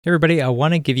Hey everybody, I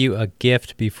want to give you a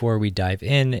gift before we dive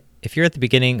in. If you're at the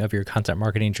beginning of your content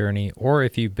marketing journey, or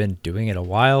if you've been doing it a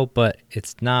while, but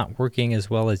it's not working as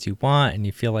well as you want and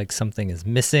you feel like something is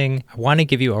missing, I want to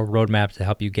give you a roadmap to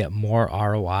help you get more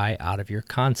ROI out of your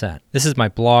content. This is my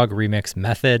blog remix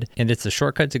method, and it's a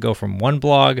shortcut to go from one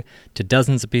blog to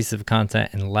dozens of pieces of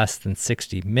content in less than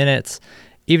 60 minutes.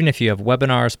 Even if you have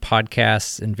webinars,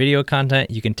 podcasts, and video content,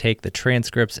 you can take the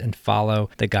transcripts and follow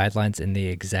the guidelines in the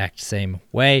exact same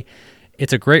way.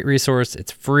 It's a great resource.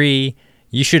 It's free.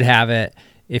 You should have it.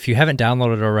 If you haven't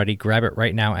downloaded it already, grab it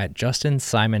right now at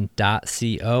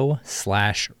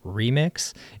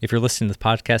justinsimon.co/remix. If you're listening to this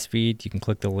podcast feed, you can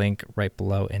click the link right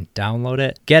below and download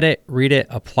it. Get it, read it,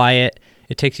 apply it.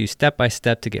 It takes you step by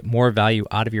step to get more value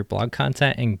out of your blog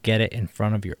content and get it in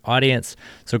front of your audience.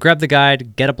 So grab the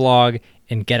guide, get a blog,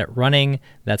 and get it running.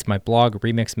 That's my blog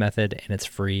remix method, and it's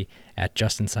free at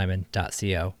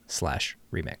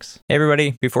justinsimon.co/remix. Hey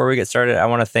everybody, before we get started, I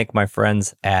want to thank my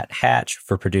friends at Hatch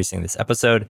for producing this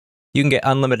episode. You can get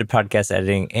unlimited podcast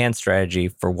editing and strategy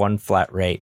for one flat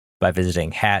rate by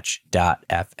visiting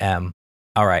hatch.fm.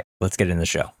 All right, let's get in the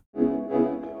show.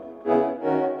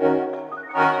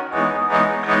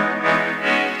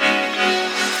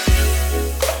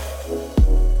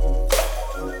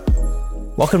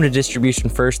 Welcome to Distribution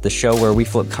First, the show where we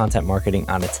flip content marketing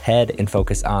on its head and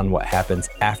focus on what happens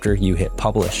after you hit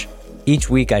publish. Each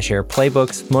week, I share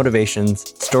playbooks,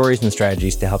 motivations, stories, and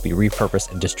strategies to help you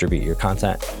repurpose and distribute your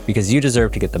content, because you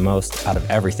deserve to get the most out of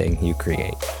everything you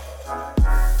create.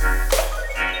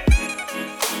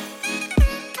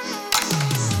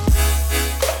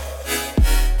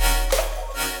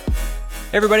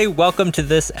 Hey everybody, welcome to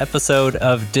this episode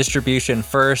of Distribution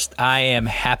First. I am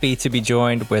happy to be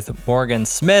joined with Morgan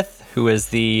Smith, who is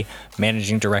the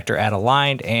managing director at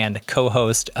Aligned and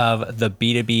co-host of the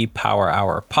B2B Power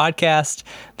Hour podcast.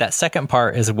 That second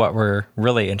part is what we're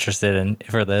really interested in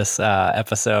for this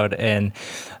episode. And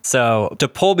so to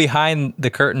pull behind the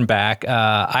curtain back,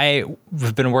 I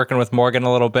have been working with Morgan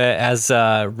a little bit as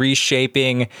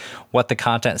reshaping what the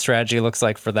content strategy looks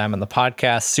like for them in the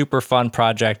podcast. Super fun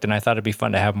project. And I thought it'd be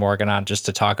fun to have Morgan on just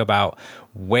to talk about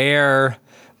where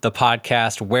the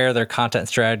podcast, where their content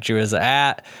strategy is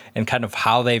at, and kind of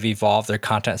how they've evolved their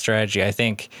content strategy. I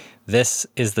think this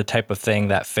is the type of thing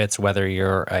that fits whether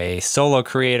you're a solo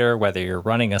creator, whether you're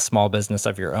running a small business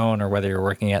of your own, or whether you're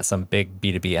working at some big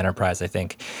B2B enterprise. I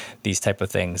think these type of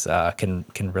things can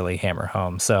really hammer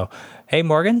home. So, hey,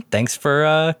 Morgan, thanks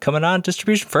for coming on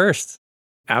Distribution First.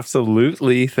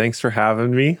 Absolutely. Thanks for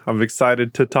having me. I'm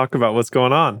excited to talk about what's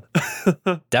going on.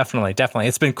 Definitely.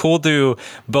 It's been cool to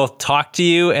both talk to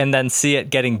you and then see it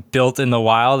getting built in the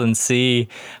wild and see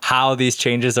how these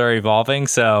changes are evolving.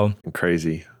 So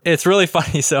crazy. It's really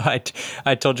funny. So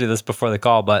I told you this before the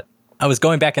call, but I was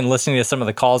going back and listening to some of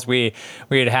the calls we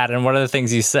had, and one of the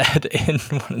things you said in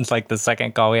like the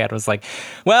second call we had was like,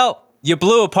 well, you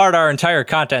blew apart our entire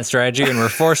content strategy and we're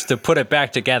forced to put it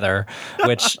back together,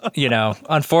 which,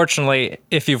 unfortunately,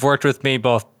 if you've worked with me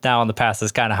both now and the past,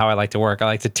 is kind of how I like to work. I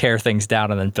like to tear things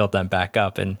down and then build them back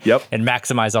up and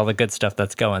maximize all the good stuff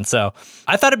that's going. So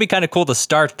I thought it'd be kind of cool to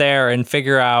start there and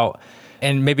figure out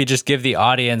and maybe just give the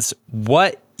audience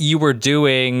what you were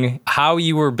doing, how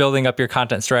you were building up your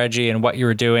content strategy and what you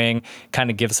were doing,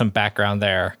 kind of give some background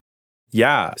there.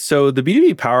 Yeah. So the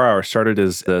B2B Power Hour started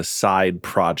as a side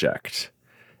project.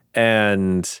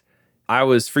 And I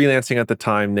was freelancing at the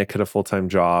time. Nick had a full-time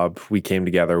job. We came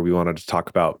together. We wanted to talk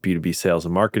about B2B sales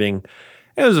and marketing.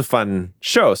 It was a fun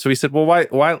show. So we said, well,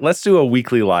 why let's do a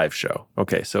weekly live show.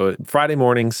 Okay. So Friday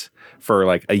mornings for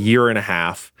like a year and a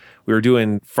half, we were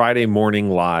doing Friday morning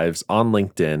lives on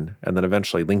LinkedIn, and then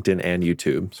eventually LinkedIn and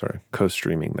YouTube, sort of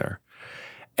co-streaming there.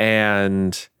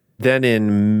 And then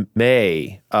in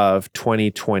May of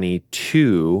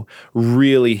 2022,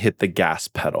 really hit the gas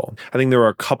pedal. I think there were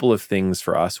a couple of things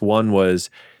for us. One was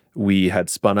we had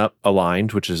spun up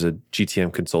Aligned, which is a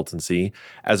GTM consultancy,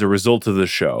 as a result of the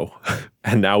show.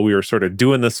 And now we were sort of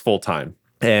doing this full time.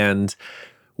 And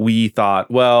we thought,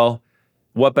 well,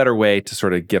 what better way to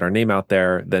sort of get our name out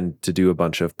there than to do a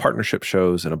bunch of partnership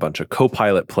shows and a bunch of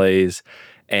co-pilot plays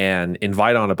and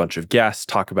invite on a bunch of guests,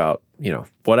 talk about,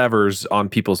 whatever's on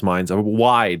people's minds, a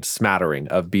wide smattering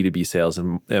of B2B sales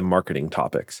and marketing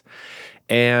topics.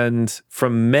 And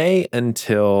from May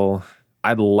until,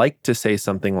 I'd like to say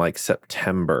something like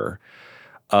September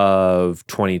of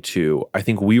 22, I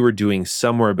think we were doing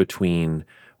somewhere between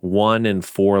 1 and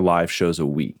 4 live shows a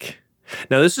week.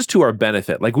 Now, this is to our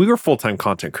benefit. Like, we were full-time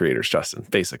content creators, Justin,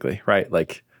 basically, right?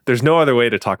 Like, There's no other way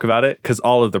to talk about it because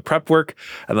all of the prep work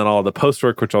and then all of the post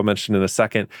work, which I'll mention in a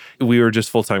second, we were just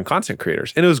full-time content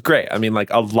creators. And it was great. I mean, like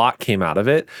a lot came out of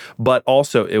it, but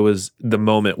also it was the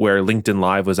moment where LinkedIn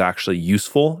Live was actually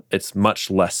useful. It's much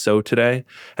less so today.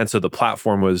 And so the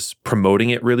platform was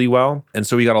promoting it really well. And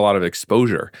so we got a lot of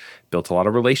exposure, built a lot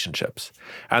of relationships.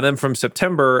 And then from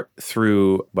September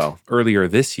through, well, earlier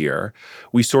this year,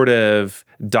 we sort of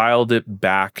dialed it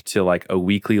back to like a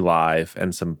weekly live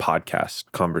and some podcast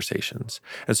conversations.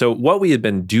 And so what we had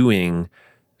been doing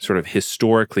sort of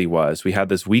historically was we had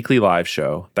this weekly live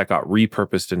show that got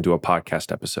repurposed into a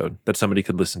podcast episode that somebody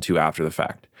could listen to after the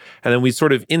fact. And then we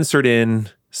sort of insert in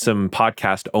some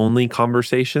podcast only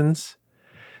conversations.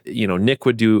 You know, Nick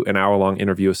would do an hour-long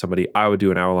interview with somebody, I would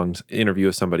do an hour-long interview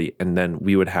with somebody, and then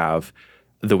we would have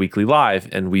the weekly live.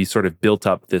 And we sort of built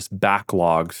up this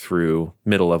backlog through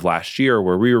middle of last year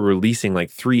where we were releasing like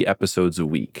 3 episodes a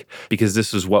week because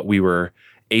this is what we were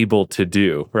able to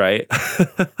do, right?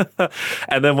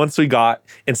 And then once we got,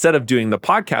 instead of doing the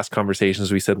podcast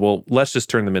conversations, we said, well, let's just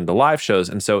turn them into live shows.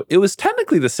 And so it was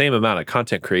technically the same amount of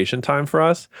content creation time for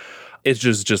us. It's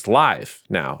just live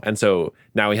now. And so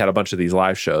now we had a bunch of these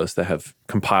live shows that have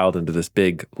compiled into this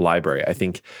big library. I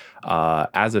think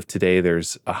as of today,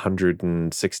 there's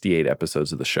 168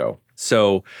 episodes of the show.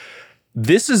 So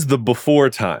this is the before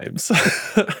times.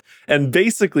 And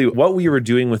basically what we were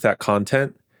doing with that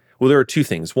content, well, there are 2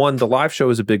 things. One, the live show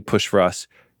is a big push for us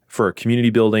for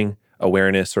community building,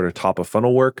 awareness, sort of top of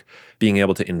funnel work. Being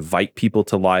able to invite people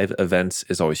to live events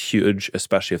is always huge,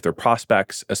 especially if they're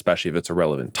prospects, especially if it's a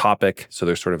relevant topic. So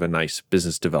there's sort of a nice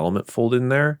business development fold in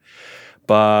there.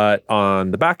 But on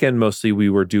the back end, mostly we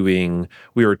were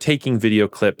taking video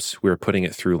clips, we were putting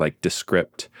it through like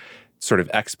Descript, sort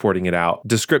of exporting it out.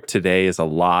 Descript today is a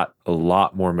lot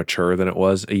more mature than it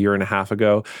was a year and a half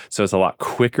ago. So it's a lot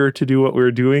quicker to do what we were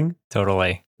doing.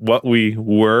 Totally. What we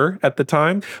were at the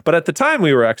time. But at the time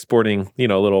we were exporting,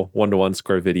 little 1-to-1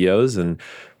 square videos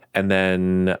and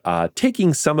then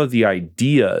taking some of the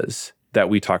ideas that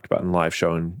we talked about in the live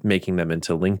show and making them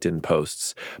into LinkedIn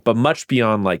posts, but much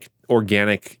beyond like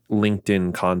organic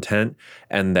LinkedIn content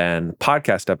and then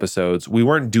podcast episodes. We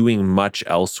weren't doing much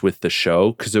else with the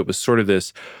show because it was sort of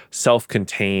this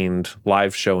self-contained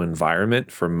live show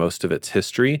environment for most of its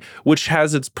history, which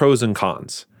has its pros and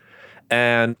cons.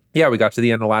 And yeah, we got to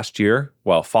the end of last year,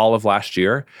 fall of last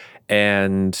year,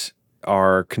 and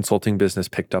our consulting business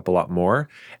picked up a lot more.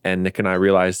 And Nick and I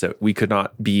realized that we could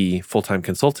not be full-time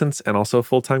consultants and also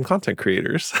full-time content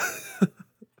creators.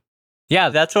 Yeah,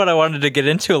 that's what I wanted to get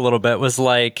into a little bit was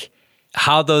like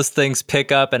how those things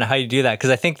pick up and how you do that. Because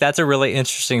I think that's a really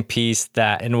interesting piece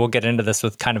and we'll get into this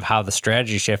with kind of how the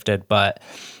strategy shifted, but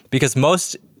because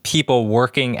most people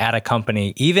working at a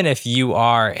company, even if you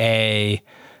are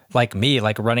like me,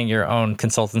 like running your own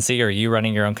consultancy or you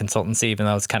running your own consultancy, even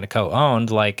though it's kind of co-owned,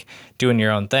 like doing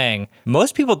your own thing.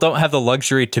 Most people don't have the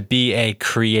luxury to be a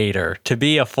creator, to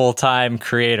be a full-time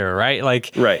creator, right?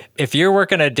 Like right. If you're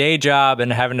working a day job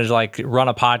and having to like run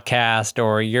a podcast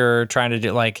or you're trying to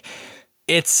do like,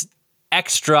 it's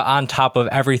extra on top of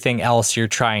everything else you're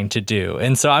trying to do.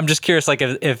 And so I'm just curious, like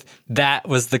if that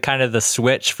was the kind of the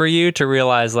switch for you to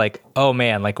realize like, oh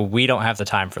man, like we don't have the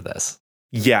time for this.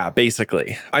 Yeah,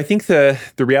 basically. I think the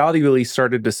reality really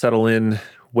started to settle in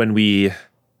when we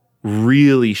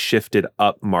really shifted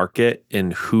up market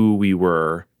in who we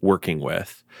were working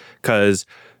with. Because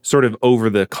sort of over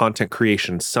the content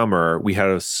creation summer, we had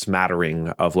a smattering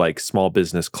of like small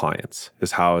business clients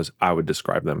is how I would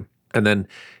describe them. And then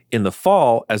in the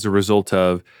fall, as a result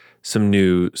of some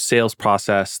new sales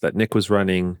process that Nick was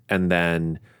running, and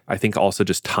then I think also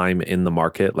just time in the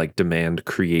market, like demand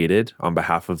created on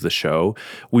behalf of the show,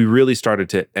 we really started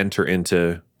to enter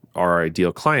into our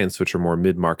ideal clients, which are more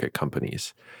mid-market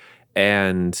companies.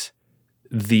 And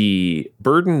the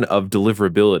burden of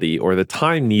deliverability or the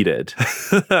time needed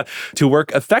to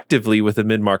work effectively with a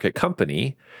mid-market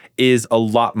company is a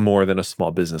lot more than a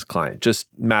small business client. Just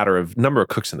matter of number of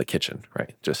cooks in the kitchen,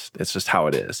 right? It's just how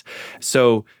it is.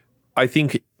 So I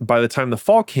think by the time the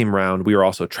fall came around, we were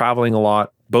also traveling a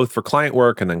lot, both for client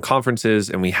work and then conferences.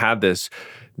 And we had this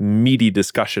meaty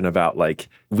discussion about like,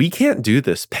 we can't do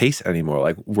this pace anymore.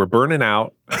 Like we're burning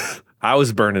out. I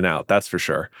was burning out, that's for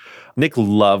sure. Nick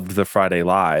loved the Friday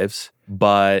lives,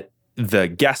 but the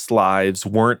guest lives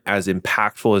weren't as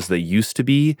impactful as they used to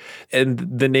be. And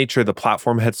the nature of the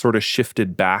platform had sort of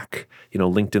shifted back.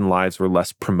 LinkedIn lives were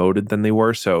less promoted than they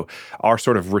were. So our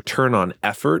sort of return on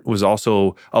effort was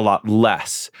also a lot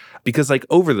less. Because like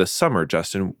over the summer,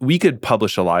 Justin, we could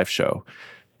publish a live show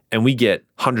and we get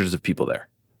hundreds of people there.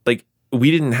 Like we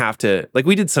didn't have to, like,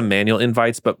 we did some manual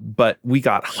invites, but we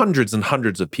got hundreds and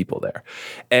hundreds of people there.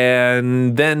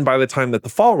 And then by the time that the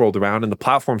fall rolled around and the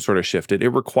platform sort of shifted, it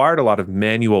required a lot of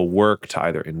manual work to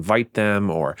either invite them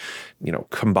or,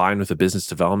 combine with a business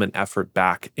development effort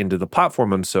back into the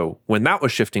platform. And so when that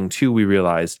was shifting too, we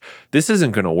realized this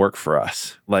isn't going to work for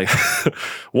us. Like,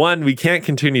 one, we can't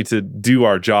continue to do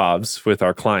our jobs with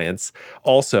our clients.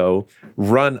 Also,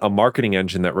 run a marketing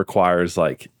engine that requires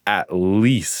like at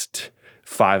least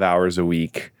 5 hours a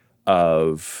week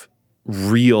of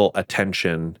real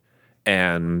attention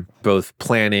and both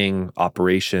planning,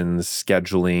 operations,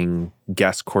 scheduling,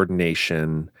 guest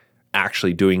coordination,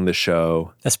 actually doing the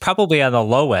show. That's probably on the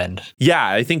low end. Yeah,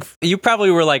 I think you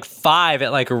probably were like 5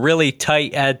 at like really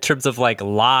tight in terms of like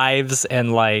lives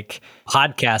and like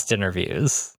podcast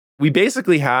interviews. We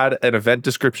basically had an event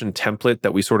description template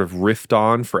that we sort of riffed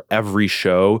on for every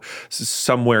show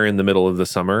somewhere in the middle of the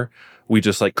summer. We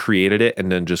just like created it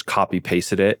and then just copy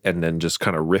pasted it and then just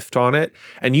kind of riffed on it.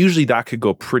 And usually that could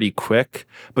go pretty quick.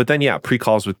 But then, yeah,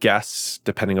 pre-calls with guests,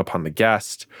 depending upon the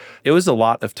guest. It was a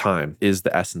lot of time is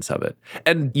the essence of it.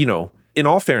 And, in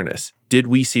all fairness, did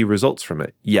we see results from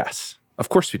it? Yes, of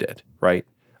course we did, right?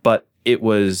 But it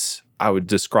was, I would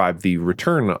describe the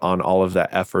return on all of that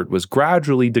effort was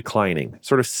gradually declining,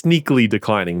 sort of sneakily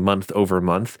declining month over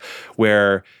month,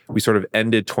 where we sort of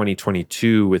ended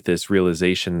 2022 with this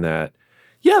realization that,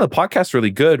 yeah, the podcast's really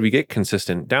good. We get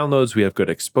consistent downloads. We have good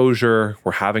exposure.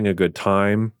 We're having a good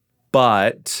time,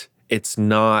 but it's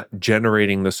not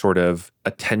generating the sort of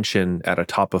attention at a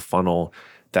top of funnel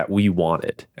that we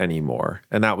wanted anymore.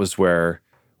 And that was where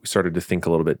we started to think a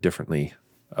little bit differently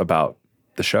about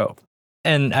the show.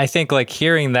 And I think like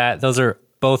hearing that, those are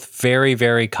both very,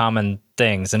 very common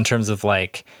things in terms of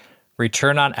like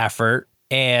return on effort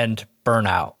and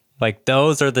burnout. Like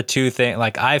those are the two things,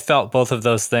 like I felt both of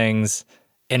those things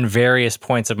in various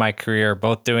points of my career,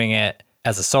 both doing it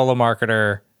as a solo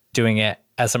marketer, doing it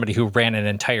as somebody who ran an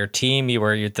entire team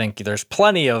where you'd think there's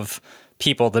plenty of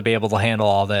people to be able to handle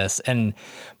all this.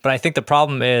 But I think the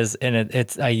problem is, and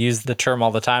it's I use the term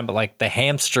all the time, but like the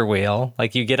hamster wheel,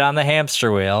 like you get on the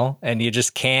hamster wheel and you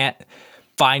just can't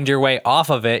find your way off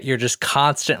of it. You're just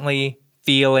constantly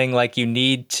feeling like you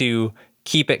need to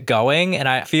keep it going. And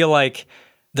I feel like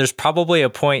there's probably a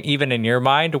point even in your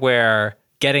mind where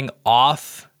getting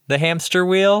off the hamster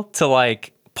wheel to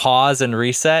like pause and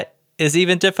reset is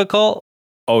even difficult.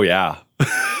 Oh, yeah.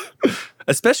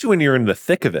 Especially when you're in the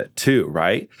thick of it too,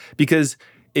 right? Because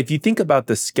if you think about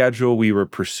the schedule we were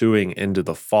pursuing into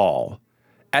the fall,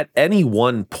 at any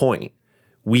one point,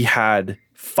 we had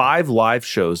 5 live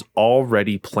shows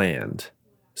already planned.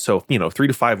 So, 3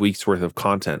 to 5 weeks worth of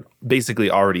content,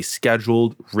 basically already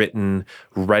scheduled, written,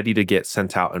 ready to get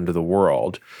sent out into the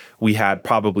world. We had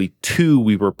probably 2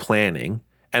 we were planning.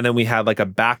 And then we had like a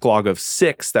backlog of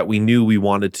 6 that we knew we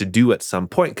wanted to do at some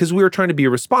point because we were trying to be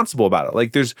responsible about it.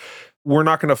 Like we're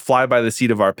not going to fly by the seat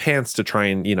of our pants to try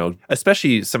and,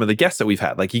 especially some of the guests that we've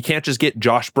had. Like you can't just get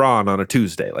Josh Braun on a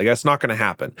Tuesday. Like that's not going to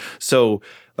happen. So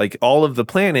like all of the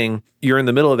planning, you're in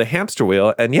the middle of the hamster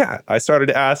wheel. And yeah, I started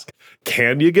to ask,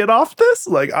 can you get off this?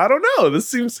 Like, I don't know.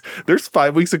 There's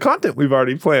 5 weeks of content we've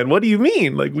already planned. What do you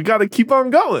mean? Like we got to keep on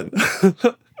going.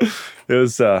 It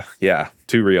was,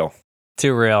 too real.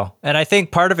 Too real. And I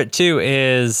think part of it too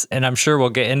is, and I'm sure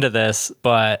we'll get into this,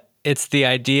 but it's the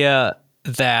idea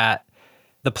that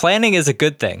the planning is a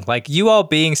good thing. Like you all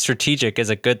being strategic is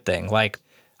a good thing. Like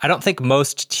I don't think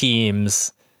most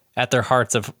teams at their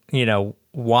hearts of,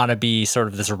 want to be sort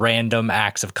of this random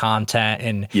acts of content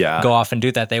and go off and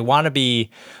do that. They want to be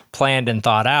planned and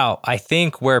thought out. I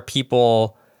think where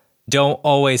people don't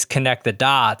always connect the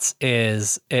dots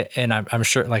is, and I'm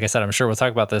sure, like I said, I'm sure we'll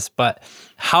talk about this, but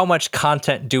how much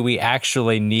content do we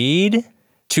actually need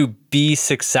to be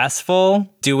successful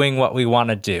doing what we want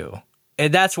to do?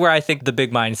 And that's where I think the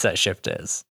big mindset shift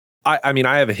is. I mean,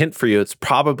 I have a hint for you. It's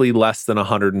probably less than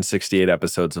 168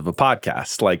 episodes of a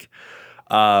podcast. Like,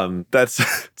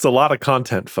 it's a lot of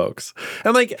content, folks.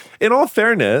 And like, in all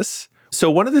fairness, so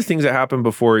one of the things that happened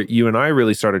before you and I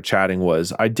really started chatting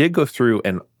was I did go through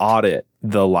and audit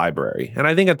the library. And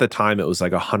I think at the time it was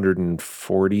like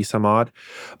 140 some odd.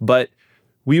 But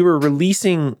we were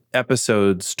releasing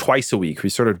episodes twice a week. We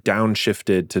sort of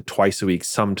downshifted to twice a week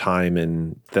sometime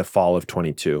in the fall of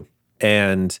 22.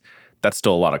 And that's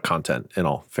still a lot of content in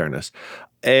all fairness.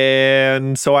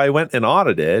 And so I went and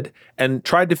audited and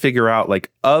tried to figure out,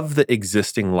 like, of the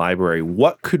existing library,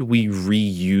 what could we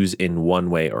reuse in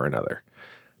one way or another?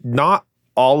 Not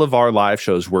all of our live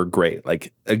shows were great.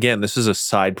 Like, again, this is a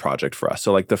side project for us.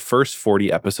 So like the first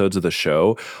 40 episodes of the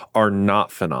show are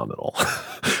not phenomenal.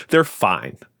 They're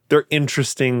fine. They're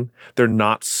interesting. They're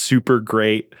not super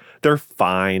great. They're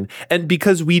fine. And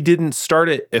because we didn't start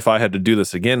it, if I had to do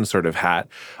this again sort of hat,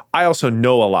 I also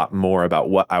know a lot more about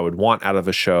what I would want out of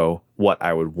a show, what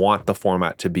I would want the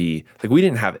format to be. Like we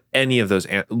didn't have any of those.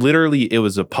 Literally, it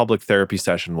was a public therapy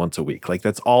session once a week. Like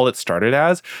that's all it started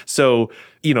as. So,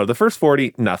 the first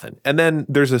 40, nothing. And then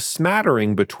there's a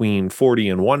smattering between 40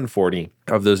 and 140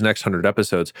 of those next 100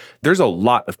 episodes. There's a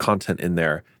lot of content in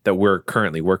there that we're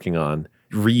currently working on,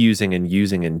 reusing and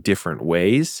using in different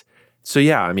ways. So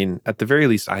yeah, I mean, at the very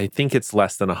least, I think it's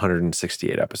less than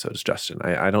 168 episodes, Justin.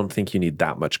 I don't think you need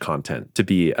that much content to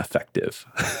be effective.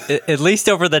 At least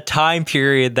over the time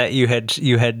period that you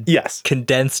had yes.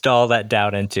 condensed all that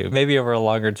down into. Maybe over a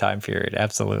longer time period.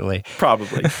 Absolutely.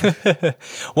 Probably.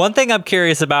 One thing I'm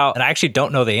curious about, and I actually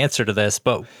don't know the answer to this,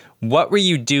 but what were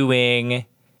you doing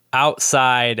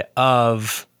outside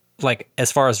of like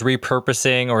as far as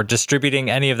repurposing or distributing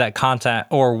any of that content?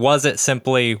 Or was it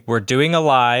simply we're doing a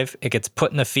live, it gets put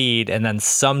in the feed, and then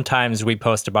sometimes we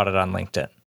post about it on LinkedIn?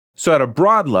 So at a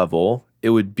broad level,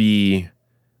 it would be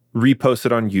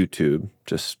reposted on YouTube,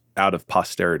 just out of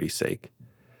posterity's sake.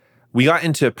 We got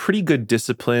into a pretty good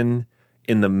discipline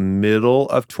in the middle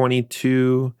of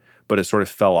 22, but it sort of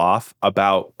fell off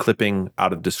about clipping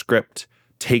out of Descript,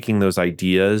 taking those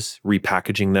ideas,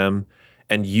 repackaging them,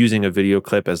 and using a video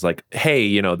clip as like,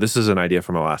 hey, this is an idea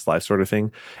from our last live sort of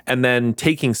thing. And then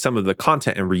taking some of the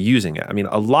content and reusing it. I mean,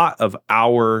 a lot of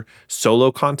our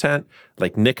solo content,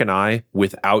 like Nick and I,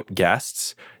 without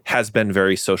guests, has been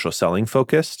very social selling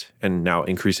focused and now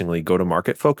increasingly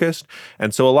go-to-market focused.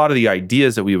 And so a lot of the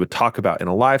ideas that we would talk about in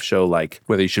a live show, like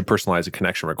whether you should personalize a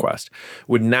connection request,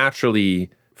 would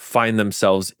naturally find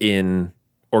themselves in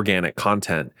organic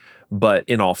content. But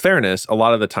in all fairness, a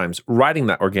lot of the times writing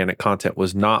that organic content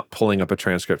was not pulling up a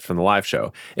transcript from the live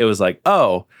show. It was like,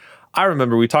 oh, I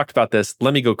remember we talked about this.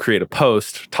 Let me go create a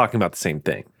post talking about the same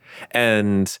thing.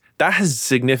 And that has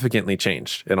significantly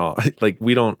changed in all. Like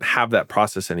we don't have that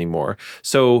process anymore.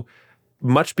 So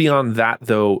much beyond that,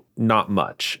 though, not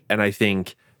much. And I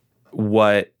think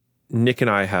what Nick and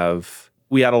I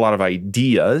we had a lot of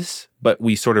ideas, but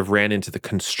we sort of ran into the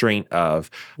constraint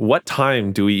of what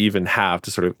time do we even have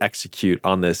to sort of execute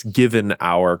on this given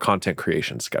our content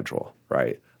creation schedule,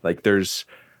 right? Like there's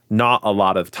not a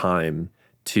lot of time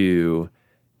to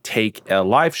take a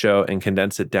live show and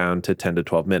condense it down to 10 to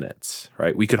 12 minutes,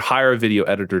 right? We could hire a video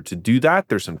editor to do that.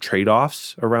 There's some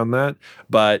trade-offs around that,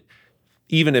 but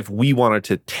even if we wanted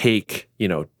to take,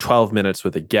 12 minutes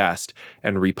with a guest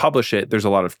and republish it, there's a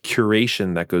lot of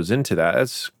curation that goes into that.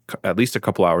 It's at least a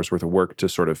couple hours worth of work to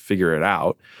sort of figure it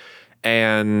out.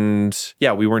 And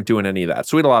yeah, we weren't doing any of that.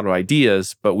 So we had a lot of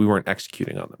ideas, but we weren't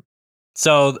executing on them.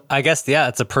 So I guess, yeah,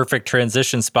 it's a perfect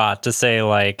transition spot to say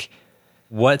like,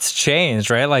 what's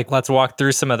changed, right? Like, let's walk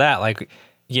through some of that. Like,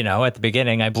 at the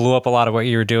beginning, I blew up a lot of what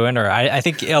you were doing, or I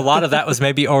think a lot of that was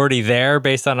maybe already there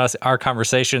based on our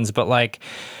conversations. But like,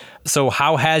 so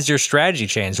how has your strategy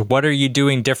changed? What are you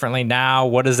doing differently now?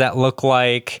 What does that look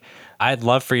like? I'd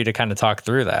love for you to kind of talk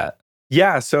through that.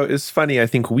 Yeah, so it's funny. I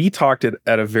think we talked at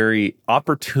a very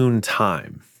opportune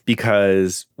time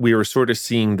because we were sort of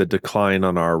seeing the decline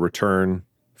on our return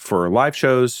for live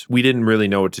shows. We didn't really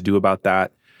know what to do about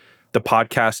that. The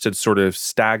podcast had sort of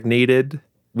stagnated.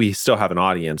 We still have an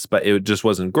audience, but it just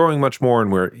wasn't growing much more,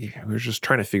 and we're just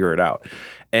trying to figure it out.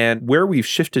 And where we've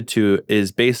shifted to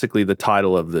is basically the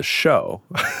title of the show,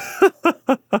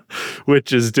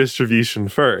 which is Distribution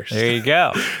First. There you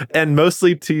go. And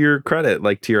mostly to your credit,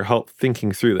 like to your help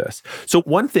thinking through this. So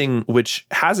one thing which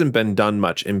hasn't been done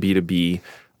much in B2B,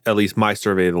 at least my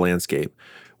survey of the landscape,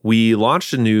 we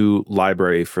launched a new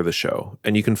library for the show,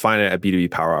 and you can find it at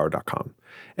b2bpowerhour.com.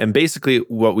 And basically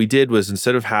what we did was,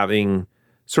 instead of having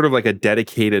sort of like a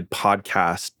dedicated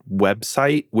podcast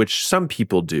website, which some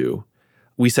people do,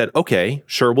 we said, okay,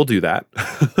 sure, we'll do that.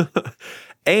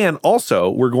 And also,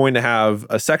 we're going to have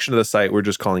a section of the site we're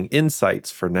just calling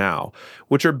Insights for now,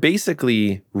 which are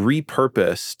basically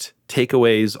repurposed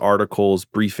takeaways, articles,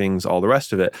 briefings, all the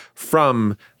rest of it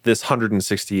from this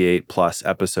 168 plus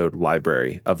episode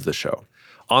library of the show.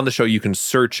 On the show, you can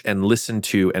search and listen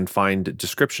to and find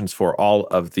descriptions for all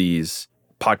of these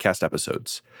podcast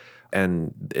episodes.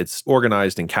 And it's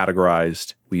organized and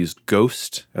categorized. We used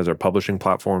Ghost as our publishing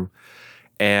platform.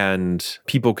 And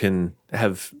people can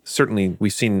have, certainly,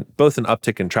 we've seen both an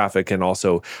uptick in traffic, and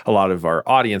also a lot of our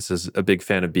audience is a big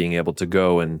fan of being able to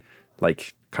go and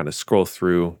like kind of scroll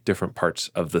through different parts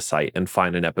of the site and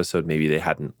find an episode maybe they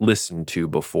hadn't listened to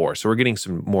before. So we're getting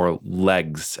some more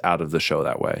legs out of the show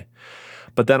that way.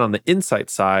 But then on the insight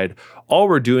side, all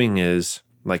we're doing is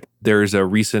Like there's a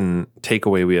recent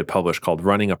takeaway we had published called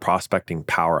Running a Prospecting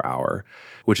Power Hour,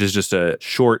 which is just a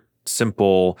short,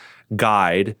 simple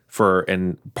guide for,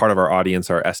 and part of our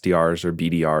audience are SDRs or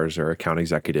BDRs or account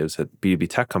executives at B2B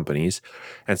tech companies.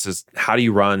 And it says, how do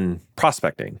you run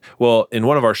prospecting? Well, in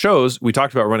one of our shows, we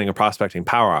talked about running a prospecting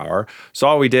power hour. So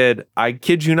all we did, I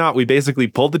kid you not, we basically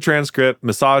pulled the transcript,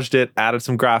 massaged it, added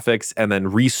some graphics, and then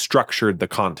restructured the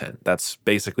content. That's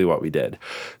basically what we did.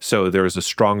 So there was a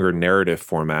stronger narrative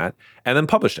format and then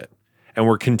published it. And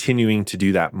we're continuing to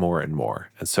do that more and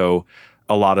more. And so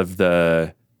a lot of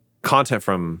the content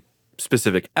from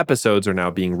specific episodes are now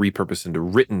being repurposed into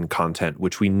written content,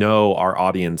 which we know our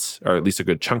audience, or at least a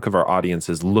good chunk of our audience,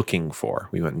 is looking for.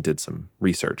 We went and did some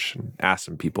research and asked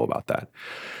some people about that.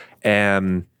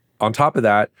 And on top of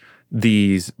that,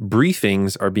 these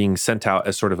briefings are being sent out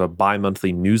as sort of a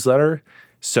bi-monthly newsletter.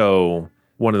 So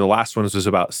one of the last ones was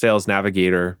about Sales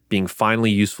Navigator being finally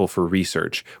useful for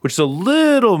research, which is a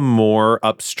little more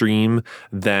upstream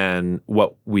than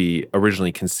what we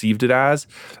originally conceived it as.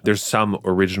 There's some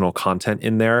original content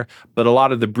in there, but a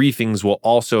lot of the briefings will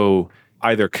also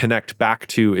either connect back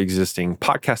to existing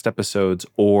podcast episodes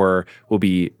or will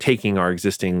be taking our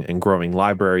existing and growing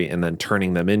library and then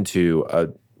turning them into a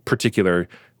particular,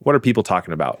 what are people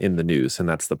talking about in the news? And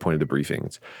that's the point of the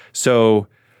briefings. So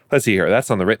let's see here. That's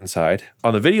on the written side.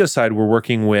 On the video side, we're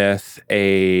working with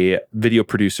a video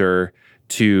producer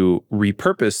to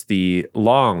repurpose the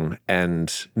long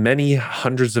and many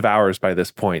hundreds of hours by this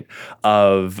point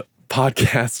of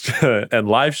podcast and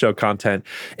live show content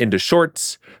into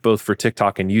shorts, both for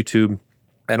TikTok and YouTube.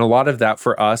 And a lot of that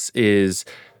for us is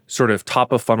sort of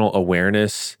top of funnel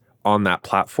awareness on that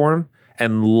platform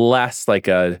and less like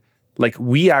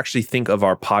we actually think of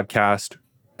our podcast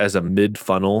as a mid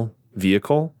funnel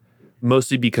vehicle,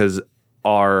 mostly because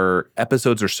our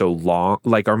episodes are so long,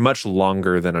 like are much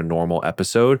longer than a normal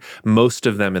episode. Most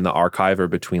of them in the archive are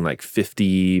between like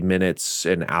 50 minutes,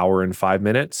 an hour and 5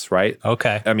 minutes, right?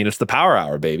 Okay. I mean, it's the power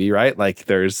hour, baby, right? Like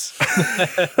there's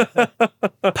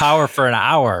power for an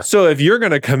hour. So if you're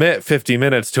going to commit 50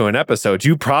 minutes to an episode,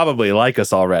 you probably like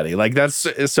us already. Like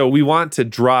so we want to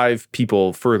drive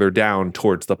people further down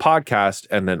towards the podcast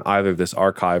and then either this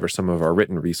archive or some of our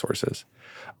written resources.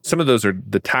 Some of those are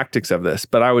the tactics of this,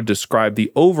 but I would describe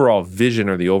the overall vision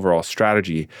or the overall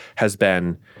strategy has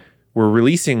been we're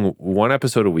releasing one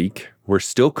episode a week. We're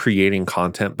still creating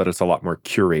content, but it's a lot more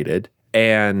curated.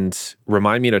 And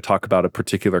remind me to talk about a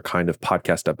particular kind of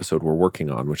podcast episode we're working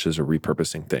on, which is a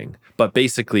repurposing thing. But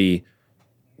basically,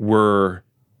 we're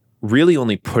really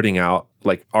only putting out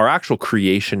like our actual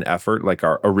creation effort, like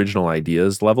our original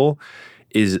ideas level,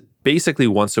 is basically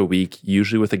once a week,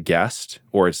 usually with a guest,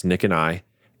 or it's Nick and I.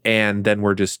 And then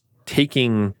we're just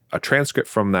taking a transcript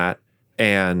from that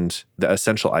and the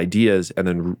essential ideas and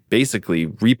then basically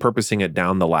repurposing it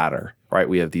down the ladder, right?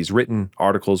 We have these written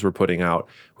articles we're putting out.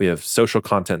 We have social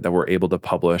content that we're able to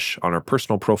publish on our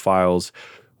personal profiles.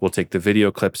 We'll take the video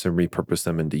clips and repurpose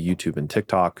them into YouTube and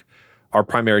TikTok. Our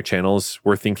primary channels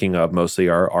we're thinking of mostly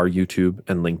are YouTube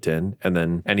and LinkedIn. And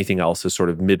then anything else is sort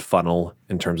of mid-funnel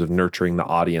in terms of nurturing the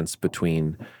audience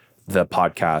between the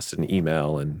podcast and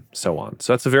email and so on.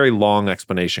 So that's a very long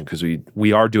explanation because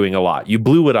we are doing a lot. You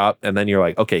blew it up and then you're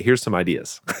like, okay, here's some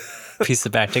ideas. Piece it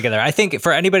back together. I think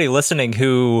for anybody listening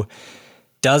who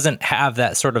doesn't have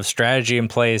that sort of strategy in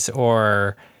place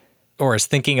or is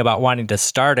thinking about wanting to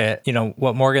start it,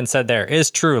 what Morgan said there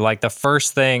is true. Like the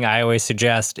first thing I always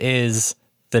suggest is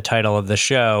the title of the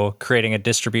show, creating a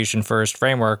distribution first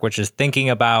framework, which is thinking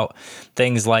about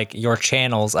things like your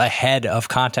channels ahead of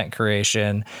content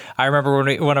creation. I remember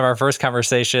when one of our first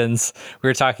conversations, we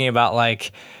were talking about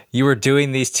like you were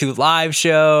doing these 2 live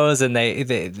shows and they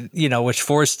which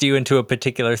forced you into a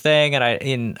particular thing.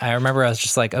 And I remember I was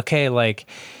just like, okay, like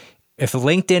if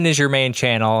LinkedIn is your main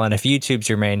channel and if YouTube's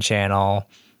your main channel,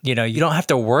 you don't have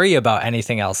to worry about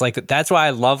anything else. Like that's why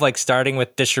I love like starting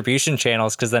with distribution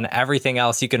channels, because then everything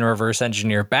else you can reverse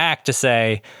engineer back to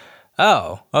say,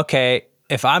 oh, okay,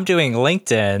 if I'm doing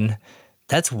LinkedIn,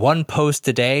 that's 1 post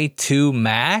a day, 2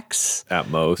 max. At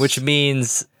most. Which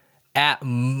means at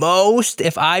most,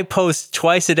 if I post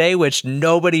twice a day, which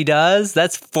nobody does,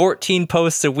 that's 14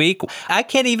 posts a week. I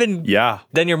can't even. Yeah.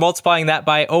 Then you're multiplying that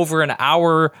by over an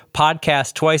hour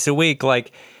podcast twice a week.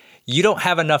 Like, you don't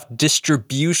have enough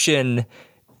distribution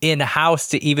in-house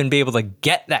to even be able to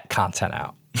get that content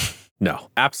out. No,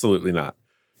 absolutely not.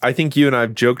 I think you and I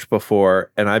have joked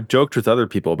before, and I've joked with other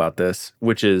people about this,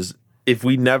 which is if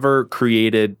we never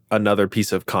created another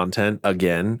piece of content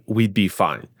again, we'd be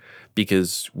fine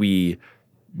because we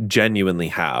genuinely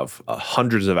have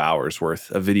hundreds of hours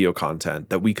worth of video content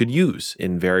that we could use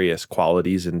in various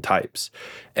qualities and types.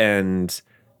 And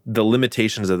the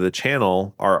limitations of the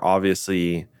channel are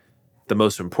obviously the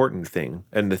most important thing,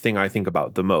 and the thing I think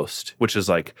about the most, which is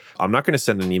like, I'm not going to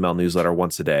send an email newsletter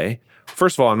once a day.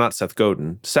 First of all, I'm not Seth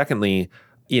Godin. Secondly,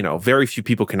 very few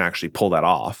people can actually pull that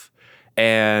off.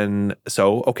 And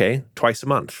so, okay, twice a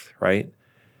month, right?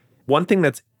 One thing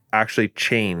that's actually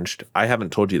changed, I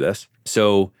haven't told you this.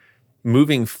 So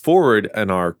moving forward in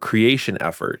our creation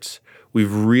efforts,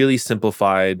 we've really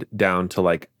simplified down to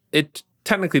like it.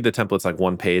 Technically, the template's like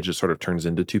one page. It sort of turns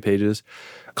into 2 pages.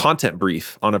 Content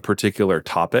brief on a particular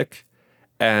topic.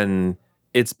 And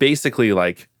it's basically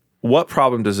like, what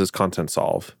problem does this content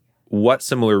solve? What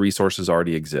similar resources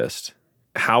already exist?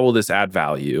 How will this add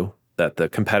value that the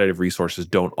competitive resources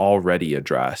don't already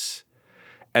address?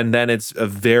 And then it's a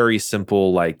very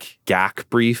simple like GAC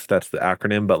brief. That's the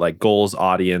acronym, but like goals,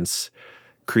 audience,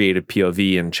 creative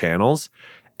POV, and channels.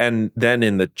 And then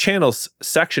in the channels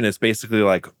section, it's basically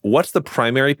like, what's the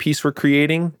primary piece we're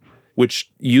creating, which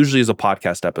usually is a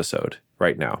podcast episode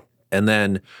right now. And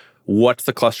then what's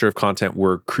the cluster of content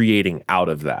we're creating out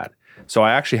of that? So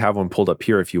I actually have one pulled up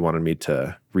here if you wanted me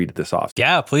to read this off.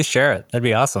 Yeah, please share it. That'd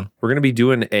be awesome. We're going to be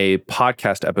doing a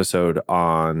podcast episode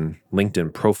on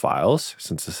LinkedIn profiles,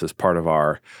 since this is part of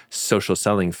our social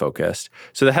selling focus.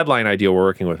 So the headline idea we're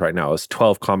working with right now is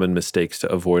 12 common mistakes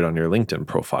to avoid on your LinkedIn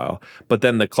profile. But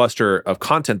then the cluster of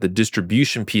content, the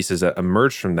distribution pieces that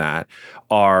emerge from that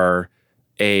are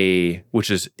which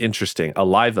is interesting, a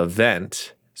live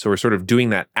event. So we're sort of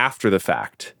doing that after the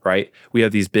fact, right? We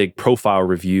have these big profile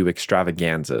review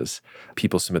extravaganzas.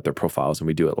 People submit their profiles and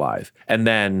we do it live. And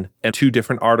then 2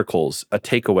 different articles, a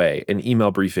takeaway, an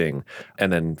email briefing,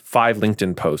 and then 5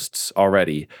 LinkedIn posts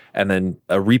already, and then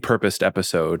a repurposed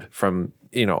episode from,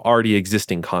 already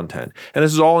existing content. And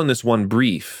this is all in this one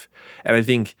brief. And I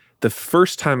think the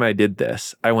first time I did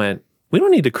this, I went, we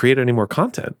don't need to create any more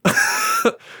content.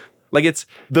 Like it's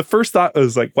the first thought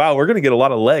was like, wow, we're going to get a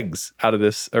lot of legs out of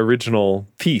this original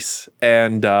piece.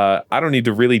 And I don't need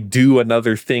to really do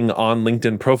another thing on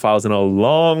LinkedIn profiles in a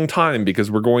long time,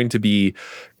 because we're going to be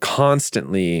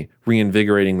constantly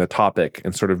reinvigorating the topic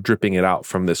and sort of dripping it out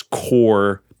from this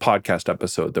core podcast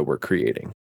episode that we're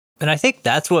creating. And I think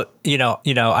that's what,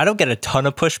 I don't get a ton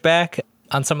of pushback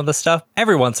on some of the stuff.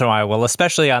 Every once in a while, well,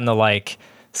 especially on the like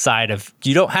side of,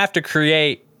 you don't have to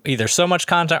create either so much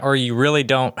content, or you really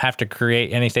don't have to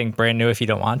create anything brand new if you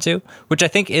don't want to, which I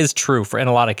think is true in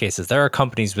a lot of cases. There are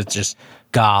companies with just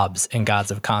gobs and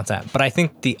gobs of content. But I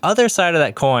think the other side of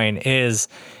that coin is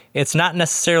it's not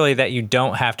necessarily that you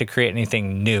don't have to create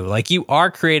anything new. Like you are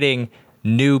creating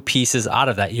new pieces out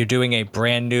of that. You're doing a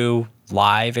brand new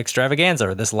live extravaganza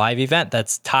or this live event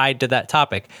that's tied to that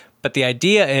topic. But the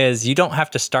idea is you don't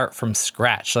have to start from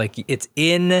scratch. Like it's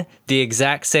in the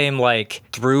exact same like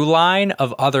through line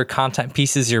of other content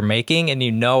pieces you're making, and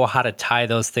you know how to tie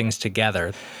those things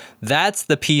together. That's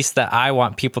the piece that I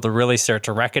want people to really start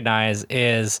to recognize.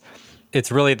 Is it's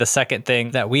really the second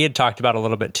thing that we had talked about a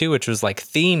little bit too, which was like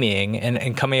theming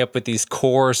and coming up with these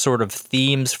core sort of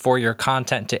themes for your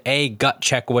content to A, gut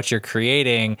check what you're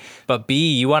creating, but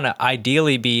B, you want to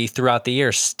ideally be throughout the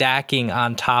year stacking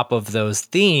on top of those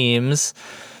themes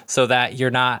so that you're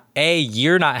not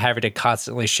having to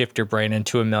constantly shift your brain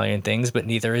into a million things, but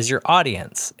neither is your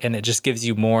audience. And it just gives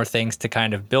you more things to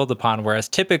kind of build upon. Whereas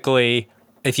typically,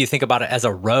 if you think about it as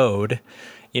a road,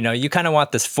 you kind of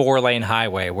want this 4-lane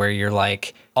highway where you're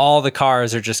like, all the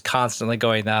cars are just constantly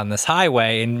going down this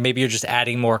highway, and maybe you're just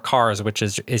adding more cars, which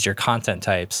is your content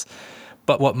types.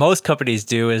 But what most companies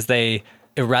do is they,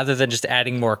 rather than just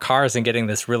adding more cars and getting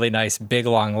this really nice big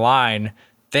long line,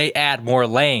 they add more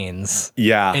lanes.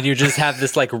 Yeah. And you just have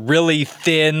this like really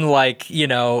thin, like,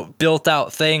 built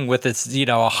out thing with its,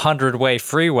 100-way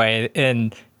freeway.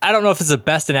 And I don't know if it's the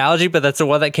best analogy, but that's the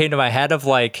one that came to my head of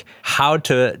like how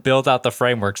to build out the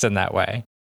frameworks in that way.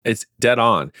 It's dead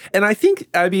on. And I think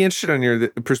I'd be interested on your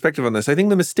perspective on this. I think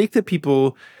the mistake that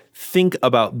people think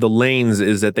about the lanes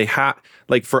is that they have,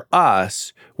 like for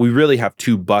us, we really have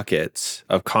 2 buckets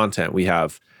of content. We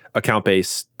have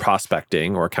account-based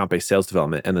prospecting or account-based sales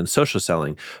development, and then social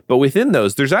selling. But within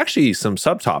those, there's actually some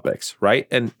subtopics, right?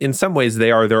 And in some ways,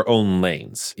 they are their own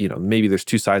lanes. Maybe there's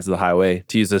 2 sides of the highway,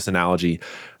 to use this analogy.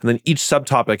 And then each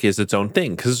subtopic is its own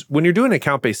thing. Because when you're doing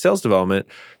account-based sales development,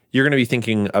 you're going to be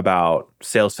thinking about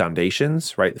sales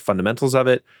foundations, right? The fundamentals of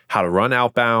it, how to run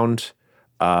outbound,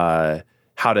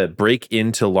 how to break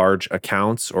into large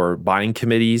accounts or buying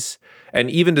committees, and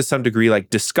even to some degree like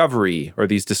discovery or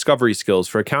these discovery skills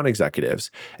for account executives.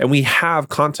 And we have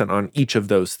content on each of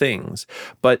those things.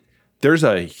 But there's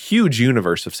a huge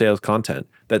universe of sales content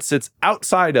that sits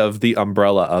outside of the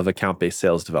umbrella of account-based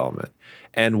sales development.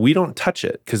 And we don't touch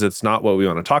it because it's not what we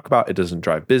want to talk about. It doesn't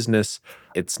drive business.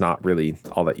 It's not really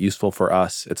all that useful for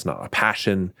us. It's not a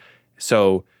passion.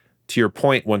 So to your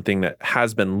point, one thing that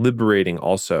has been liberating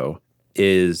also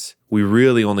is we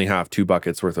really only have 2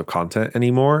 buckets worth of content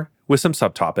anymore with some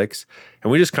subtopics.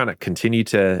 And we just kind of continue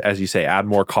to, as you say, add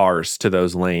more cars to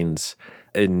those lanes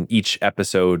in each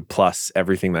episode, plus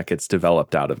everything that gets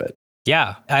developed out of it.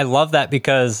 Yeah, I love that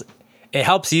because it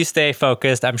helps you stay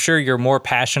focused. I'm sure you're more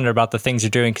passionate about the things you're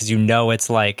doing because you know it's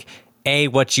like, A,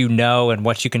 what you know and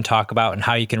what you can talk about and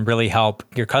how you can really help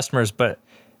your customers. But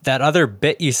that other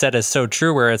bit you said is so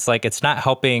true, where it's like, it's not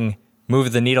helping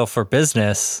move the needle for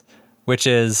business, which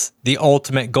is the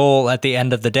ultimate goal at the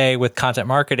end of the day with content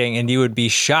marketing. And you would be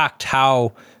shocked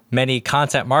how many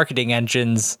content marketing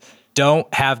engines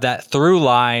don't have that through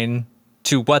line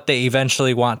to what they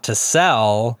eventually want to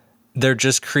sell. They're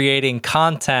just creating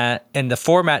content and the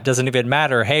format doesn't even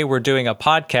matter. Hey, we're doing a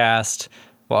podcast.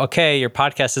 Well, okay, your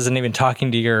podcast isn't even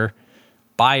talking to your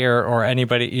buyer or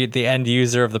anybody, the end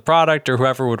user of the product or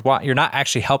whoever would want. You're not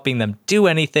actually helping them do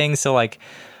anything. So like,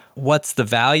 what's the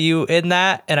value in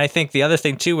that? And I think the other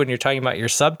thing too, when you're talking about your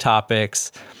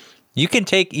subtopics, you can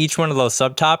take each one of those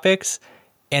subtopics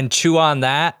and chew on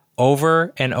that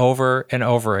over and over and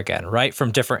over again, right?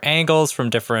 From different angles,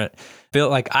 from different,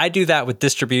 like I do that with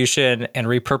distribution and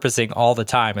repurposing all the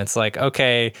time. It's like,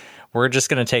 okay, we're just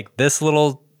going to take this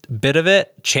little bit of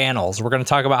it, channels. We're going to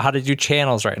talk about how to do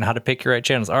channels right and how to pick your right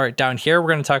channels. All right, down here, we're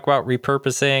going to talk about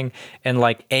repurposing and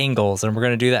like angles, and we're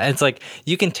going to do that. And it's like,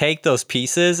 you can take those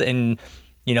pieces and,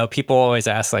 you know, people always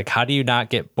ask like, how do you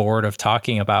not get bored of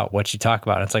talking about what you talk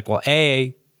about? And it's like, well,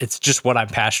 A, it's just what I'm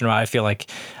passionate about. I feel like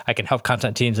I can help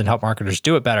content teams and help marketers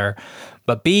do it better.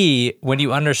 But B, when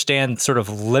you understand sort of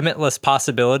limitless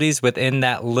possibilities within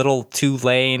that little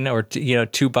 2-lane or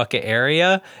 2-bucket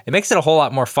area, it makes it a whole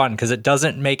lot more fun because it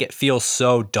doesn't make it feel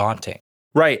so daunting.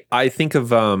 Right. I think of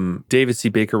David C.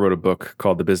 Baker wrote a book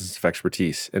called The Business of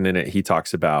Expertise. And in it, he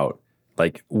talks about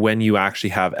like when you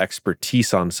actually have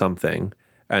expertise on something,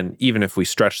 and even if we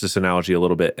stretch this analogy a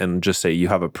little bit and just say you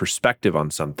have a perspective on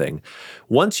something,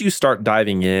 once you start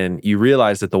diving in, you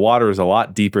realize that the water is a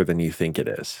lot deeper than you think it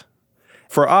is.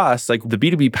 For us, like the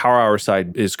B2B Power Hour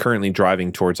side is currently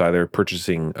driving towards either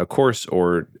purchasing a course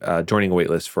or joining a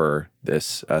waitlist for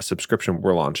this subscription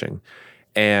we're launching.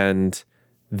 And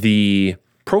the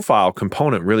profile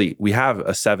component, really, we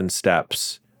have 7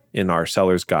 steps in our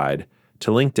seller's guide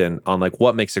to LinkedIn on like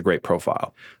what makes a great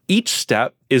profile. Each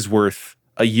step is worth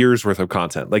a year's worth of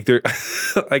content. Like there,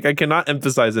 like I cannot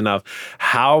emphasize enough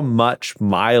how much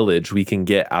mileage we can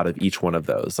get out of each one of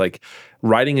those. Like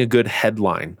writing a good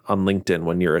headline on LinkedIn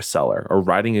when you're a seller, or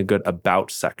writing a good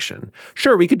about section.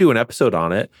 Sure, we could do an episode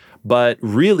on it, but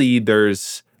really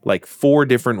there's like 4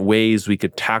 different ways we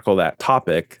could tackle that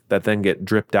topic that then get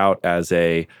dripped out as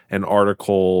an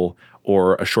article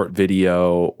or a short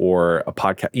video or a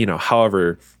podcast,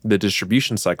 however the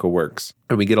distribution cycle works.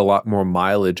 And we get a lot more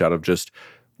mileage out of just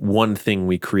one thing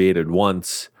we created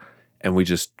once, and we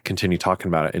just continue talking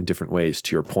about it in different ways,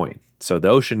 to your point. So the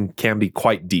ocean can be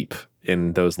quite deep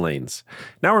in those lanes.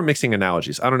 Now we're mixing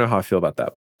analogies. I don't know how I feel about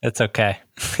that. It's okay.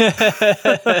 This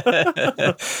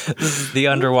is the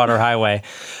underwater highway.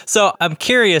 So I'm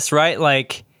curious, right?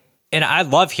 Like, and I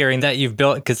love hearing that you've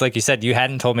built, because like you said, you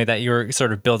hadn't told me that you were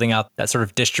sort of building out that sort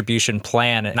of distribution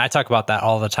plan. And I talk about that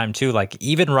all the time too. Like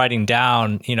even writing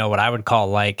down, what I would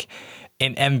call like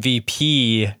an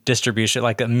MVP distribution,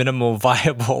 like a minimal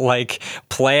viable like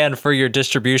plan for your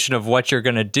distribution of what you're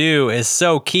going to do is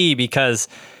so key, because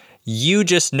you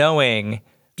just knowing,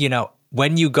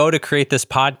 when you go to create this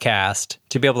podcast,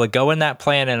 to be able to go in that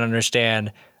plan and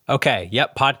understand, okay,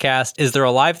 yep, podcast. Is there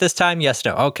a live this time? Yes,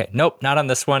 no. Okay, nope, not on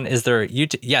this one. Is there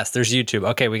YouTube? Yes, there's YouTube.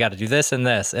 Okay, we got to do this and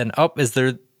this. And is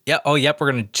there, yeah, oh, yep,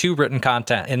 we're going to do 2 written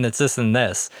content and it's this and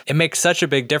this. It makes such a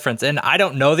big difference. And I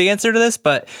don't know the answer to this,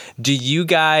 but do you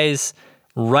guys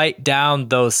write down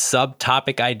those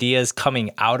subtopic ideas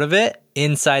coming out of it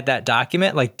inside that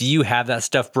document? Like, do you have that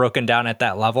stuff broken down at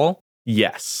that level?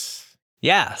 Yes.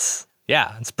 Yes.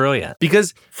 Yeah, it's brilliant.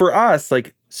 Because for us,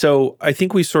 so I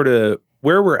think we sort of,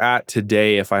 where we're at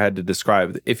today, if I had to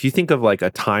describe, if you think of like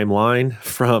a timeline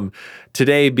from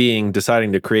today being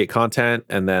deciding to create content,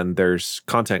 and then there's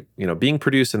content, being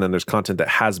produced, and then there's content that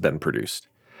has been produced.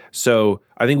 So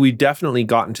I think we definitely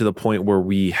gotten to the point where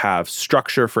we have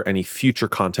structure for any future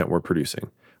content we're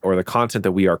producing, or the content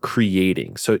that we are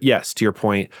creating. So yes, to your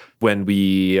point, when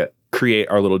we create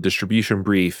our little distribution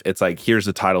brief. It's like, here's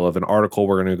the title of an article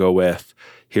we're going to go with.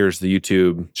 Here's the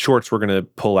YouTube shorts we're going to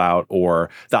pull out, or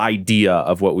the idea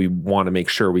of what we want to make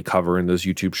sure we cover in those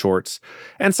YouTube shorts.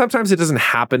 And sometimes it doesn't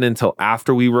happen until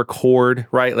after we record,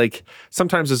 right? Like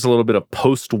sometimes it's a little bit of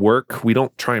post work. We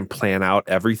don't try and plan out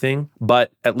everything,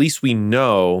 but at least we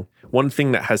know. One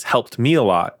thing that has helped me a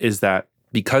lot is that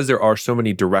because there are so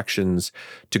many directions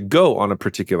to go on a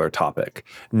particular topic,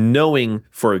 knowing,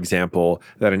 for example,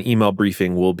 that an email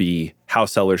briefing will be how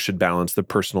sellers should balance the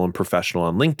personal and professional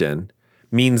on LinkedIn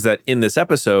means that in this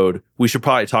episode, we should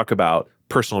probably talk about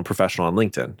personal and professional on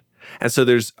LinkedIn. And so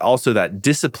there's also that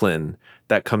discipline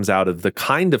that comes out of the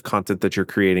kind of content that you're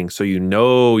creating so you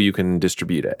know you can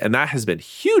distribute it. And that has been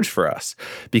huge for us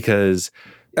because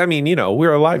I mean,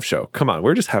 we're a live show. Come on,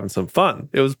 we're just having some fun.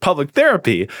 It was public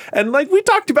therapy. And like we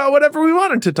talked about whatever we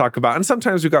wanted to talk about. And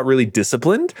sometimes we got really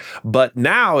disciplined. But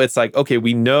now it's like, okay,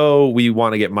 we know we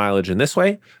want to get mileage in this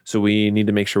way. So we need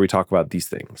to make sure we talk about these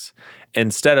things.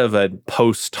 Instead of a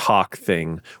post hoc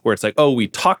thing where it's like, oh, we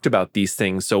talked about these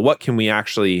things. So what can we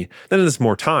actually, then there's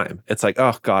more time. It's like,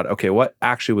 oh God, okay, what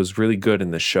actually was really good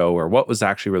in the show or what was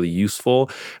actually really useful?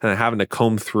 And then having to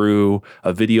comb through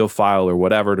a video file or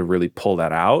whatever to really pull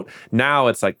that out. Now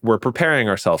it's like we're preparing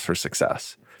ourselves for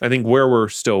success. I think where we're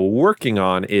still working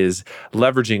on is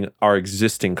leveraging our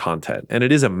existing content. And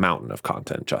it is a mountain of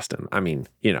content, Justin. I mean,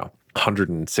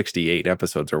 168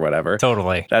 episodes or whatever.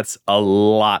 Totally. That's a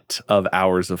lot of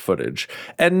hours of footage.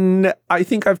 And I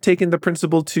think I've taken the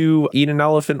principle to eat an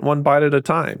elephant one bite at a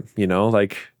time,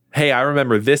 like, hey, I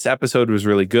remember this episode was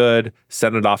really good.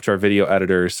 Send it off to our video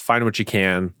editors. Find what you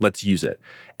can. Let's use it.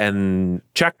 And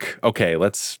check. Okay,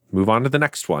 let's move on to the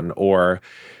next one. Or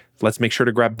let's make sure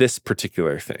to grab this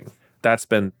particular thing. That's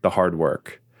been the hard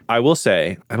work. I will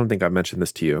say, I don't think I've mentioned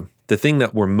this to you. The thing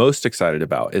that we're most excited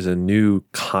about is a new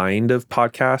kind of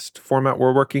podcast format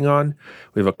we're working on.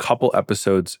 We have a couple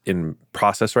episodes in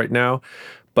process right now,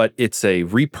 but it's a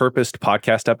repurposed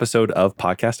podcast episode of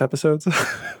podcast episodes.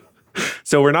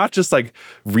 So we're not just like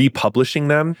republishing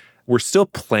them. We're still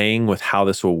playing with how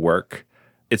this will work.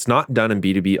 It's not done in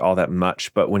B2B all that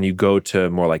much, but when you go to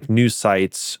more like news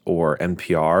sites or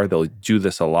NPR, they'll do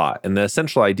this a lot. And the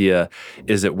essential idea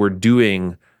is that we're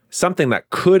doing something that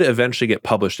could eventually get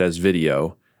published as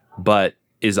video, but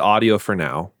is audio for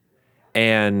now.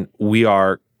 And we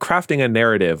are crafting a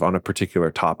narrative on a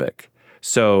particular topic.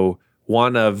 So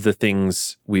one of the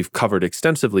things we've covered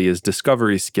extensively is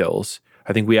discovery skills.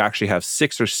 I think we actually have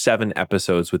 6 or 7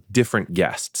 episodes with different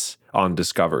guests on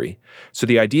discovery. So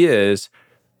the idea is,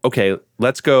 okay,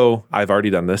 let's go. I've already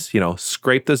done this,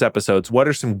 scrape those episodes. What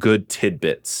are some good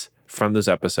tidbits from those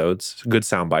episodes, good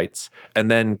sound bites,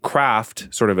 and then craft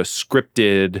sort of a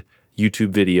scripted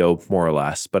YouTube video, more or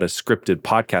less, but a scripted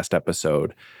podcast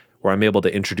episode where I'm able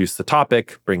to introduce the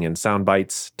topic, bring in sound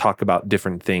bites, talk about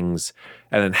different things,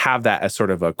 and then have that as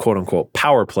sort of a quote unquote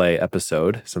power play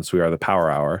episode, since we are the Power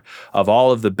Hour, of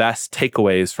all of the best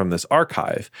takeaways from this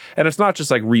archive. And it's not just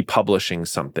like republishing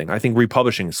something. I think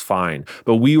republishing is fine,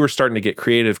 but we were starting to get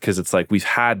creative because it's like we've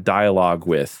had dialogue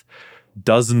with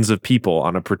dozens of people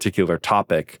on a particular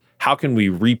topic. How can we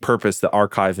repurpose the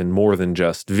archive in more than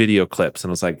just video clips?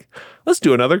 And I was like, let's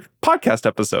do another podcast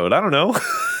episode. I don't know.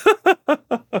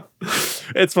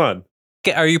 It's fun.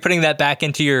 Are you putting that back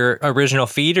into your original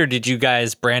feed, or did you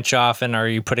guys branch off and are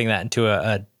you putting that into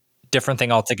a different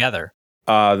thing altogether?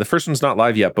 The first one's not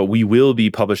live yet, but we will be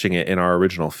publishing it in our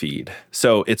original feed.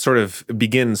 So it sort of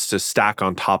begins to stack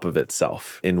on top of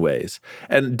itself in ways.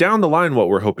 And down the line, what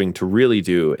we're hoping to really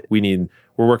do, we're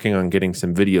working on getting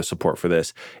some video support for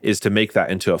this, is to make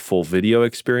that into a full video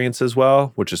experience as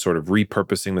well, which is sort of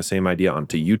repurposing the same idea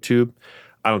onto YouTube.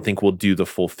 I don't think we'll do the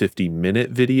full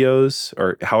 50-minute videos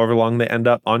or however long they end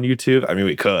up on YouTube. I mean,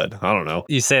 we could. I don't know.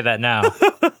 You say that now.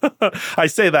 I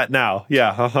say that now.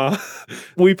 Yeah.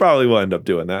 We probably will end up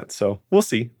doing that. So we'll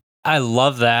see. I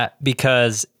love that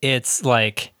because it's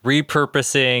like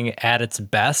repurposing at its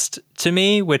best to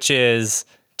me, which is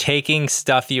taking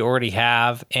stuff you already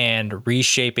have and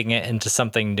reshaping it into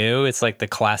something new. It's like the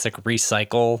classic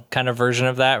recycle kind of version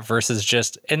of that versus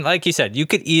just, and like you said, you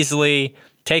could easily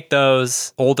take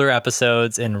those older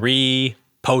episodes and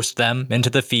repost them into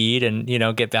the feed and,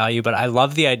 get value. But I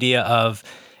love the idea of,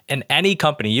 in any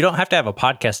company, you don't have to have a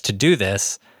podcast to do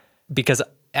this, because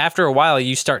after a while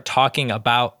you start talking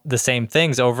about the same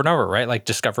things over and over, right? Like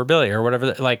discoverability or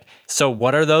whatever. Like, so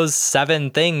what are those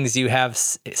 7 things you have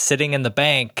sitting in the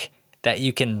bank that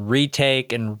you can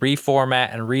retake and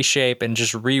reformat and reshape and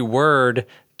just reword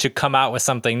to come out with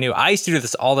something new. I used to do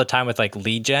this all the time with like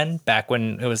lead gen back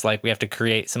when it was like we have to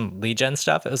create some lead gen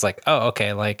stuff. It was like, oh,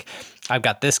 okay, like I've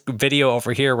got this video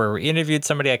over here where we interviewed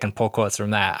somebody. I can pull quotes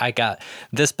from that. I got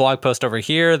this blog post over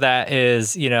here that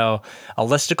is, a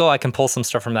listicle. I can pull some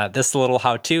stuff from that. This little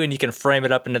how-to, and you can frame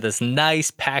it up into this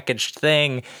nice packaged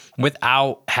thing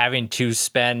without having to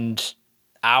spend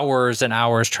hours and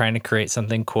hours trying to create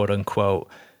something quote unquote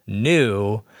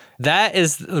new. That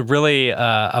is really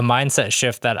a mindset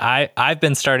shift that I've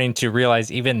been starting to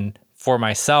realize even for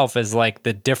myself is like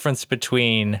the difference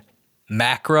between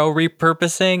macro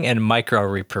repurposing and micro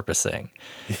repurposing.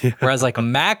 Yeah. Whereas like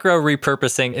macro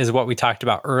repurposing is what we talked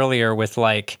about earlier with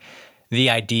like the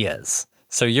ideas.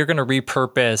 So you're going to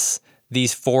repurpose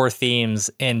these 4 themes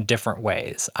in different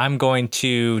ways. I'm going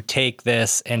to take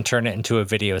this and turn it into a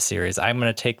video series. I'm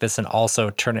going to take this and also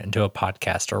turn it into a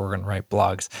podcast, or we're going to write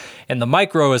blogs. And the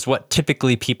micro is what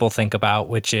typically people think about,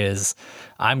 which is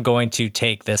I'm going to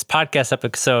take this podcast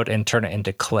episode and turn it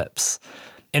into clips.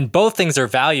 And both things are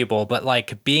valuable, but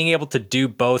like being able to do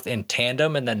both in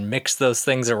tandem and then mix those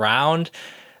things around,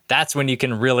 that's when you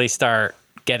can really start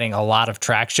getting a lot of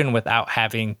traction without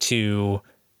having to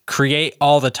create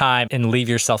all the time and leave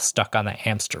yourself stuck on that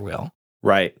hamster wheel.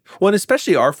 Right. Well, and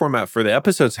especially our format for the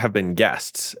episodes have been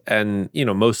guests and,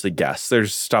 mostly guests.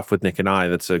 There's stuff with Nick and I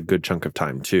that's a good chunk of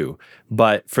time too.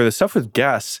 But for the stuff with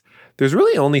guests, there's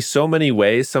really only so many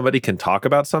ways somebody can talk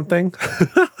about something.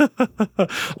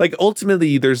 Like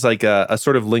ultimately, there's like a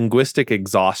sort of linguistic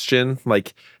exhaustion.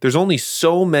 Like there's only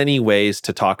so many ways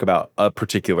to talk about a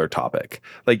particular topic.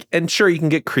 Like, and sure, you can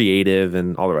get creative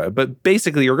and all the rest, but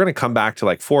basically you're going to come back to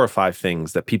like 4 or 5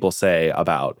 things that people say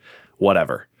about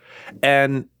whatever.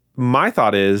 And my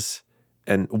thought is,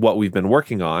 and what we've been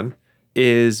working on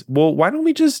is, well, why don't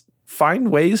we just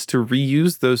find ways to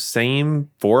reuse those same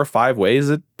 4 or 5 ways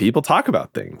that people talk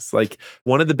about things? Like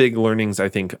one of the big learnings, I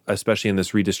think, especially in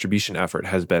this redistribution effort,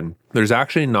 has been there's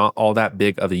actually not all that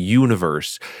big of a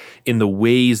universe in the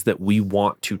ways that we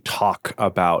want to talk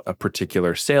about a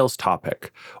particular sales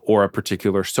topic or a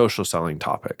particular social selling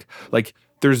topic. Like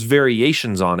there's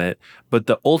variations on it, but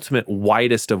the ultimate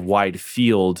widest of wide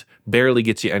field barely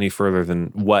gets you any further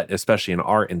than what, especially in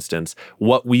our instance,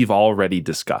 what we've already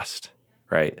discussed.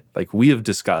 Right? Like we have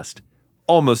discussed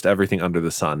almost everything under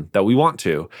the sun that we want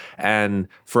to. And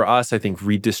for us, I think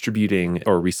redistributing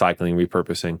or recycling,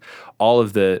 repurposing all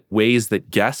of the ways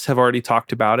that guests have already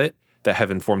talked about it, that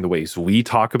have informed the ways we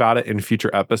talk about it in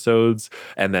future episodes,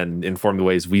 and then inform the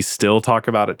ways we still talk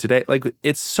about it today. Like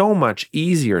it's so much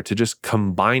easier to just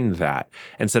combine that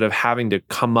instead of having to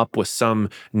come up with some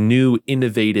new,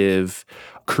 innovative,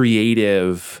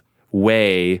 creative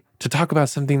way to talk about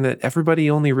something that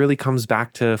everybody only really comes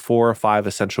back to 4 or 5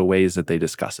 essential ways that they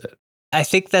discuss it. I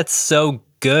think that's so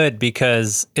good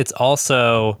because it's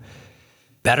also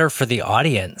better for the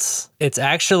audience. It's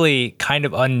actually kind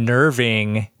of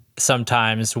unnerving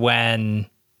sometimes when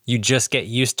you just get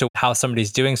used to how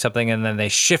somebody's doing something and then they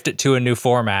shift it to a new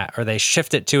format, or they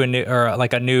shift it to a new, or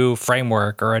like a new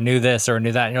framework, or a new this or a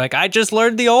new that. And you're like, I just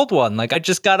learned the old one. Like I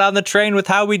just got on the train with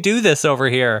how we do this over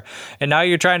here. And now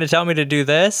you're trying to tell me to do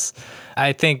this.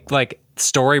 I think like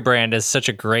StoryBrand is such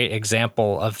a great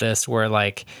example of this, where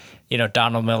like,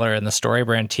 Donald Miller and the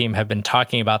StoryBrand team have been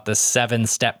talking about this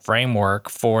 7-step framework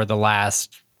for the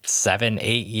last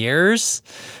 7-8 years,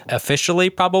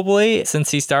 officially probably, since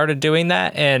he started doing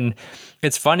that. And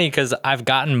it's funny because I've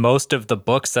gotten most of the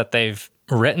books that they've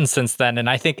written since then, and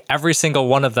I think every single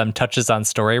one of them touches on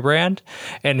StoryBrand.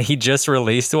 And he just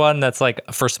released one that's like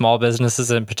for small businesses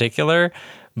in particular.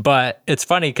 But it's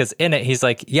funny because in it, he's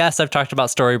like, yes, I've talked about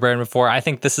StoryBrand before. I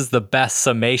think this is the best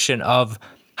summation of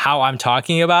how I'm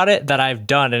talking about it that I've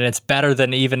done, and it's better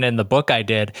than even in the book I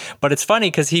did. But it's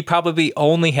funny because he probably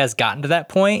only has gotten to that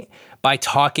point by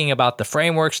talking about the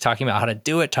frameworks, talking about how to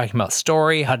do it, talking about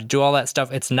story, how to do all that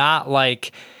stuff. It's not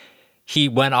like he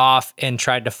went off and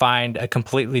tried to find a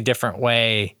completely different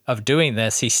way of doing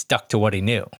this. He stuck to what he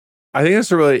knew. I think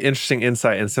that's a really interesting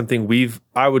insight and something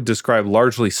I would describe,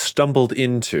 largely stumbled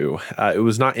into. It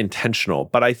was not intentional,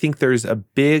 but I think there's a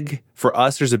big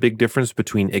difference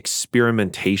between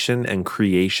experimentation and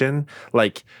creation.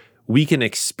 Like we can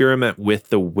experiment with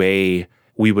the way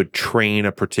we would train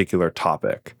a particular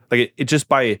topic. Like it just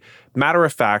by matter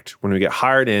of fact, when we get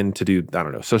hired in to do,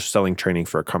 social selling training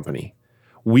for a company,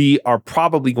 we are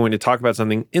probably going to talk about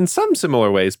something in some similar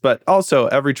ways, but also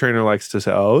every trainer likes to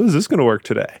say, oh, is this going to work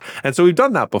today? And so we've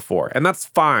done that before, and that's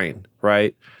fine,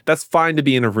 right? That's fine to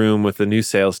be in a room with a new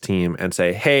sales team and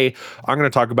say, hey, I'm going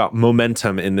to talk about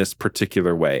momentum in this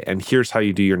particular way, and here's how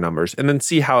you do your numbers, and then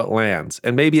see how it lands.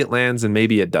 And maybe it lands and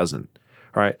maybe it doesn't,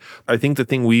 All right. I think the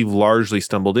thing we've largely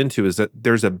stumbled into is that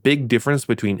there's a big difference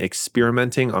between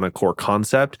experimenting on a core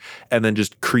concept and then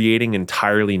just creating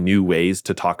entirely new ways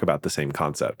to talk about the same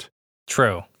concept.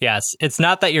 True. Yes. It's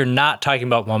not that you're not talking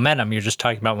about momentum. You're just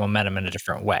talking about momentum in a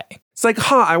different way. It's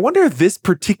like, I wonder if this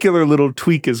particular little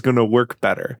tweak is going to work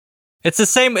better. It's the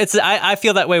same. I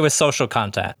feel that way with social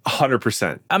content.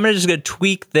 100%. I'm just going to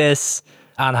tweak this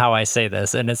on how I say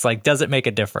this. And it's like, does it make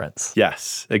a difference?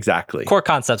 Yes, exactly. Core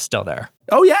concept's still there.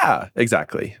 Oh, yeah,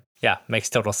 exactly. Yeah, makes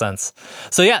total sense.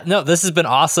 So yeah, no, this has been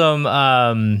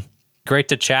awesome. Great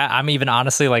to chat. I'm even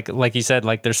honestly, like you said,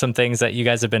 like there's some things that you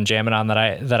guys have been jamming on that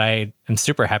I am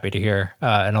super happy to hear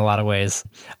in a lot of ways.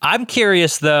 I'm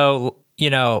curious though,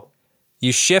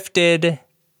 you shifted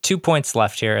 2 points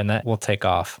left here and that will take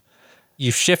off.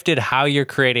 You've shifted how you're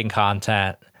creating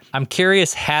content. I'm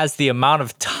curious, has the amount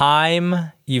of time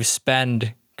you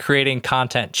spend creating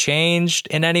content changed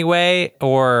in any way?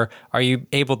 Or are you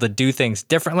able to do things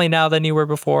differently now than you were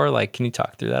before? Like, can you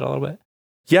talk through that a little bit?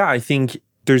 Yeah, I think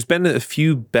there's been a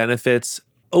few benefits.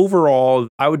 Overall,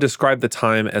 I would describe the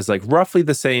time as like roughly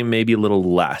the same, maybe a little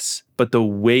less. But the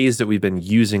ways that we've been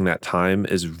using that time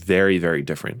is very, very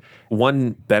different.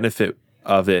 One benefit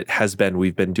of it has been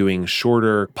we've been doing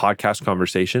shorter podcast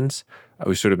conversations.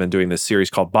 We've sort of been doing this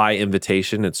series called By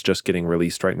Invitation. It's just getting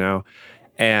released right now.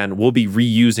 And we'll be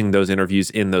reusing those interviews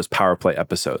in those Power Play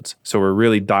episodes. So we're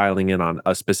really dialing in on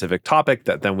a specific topic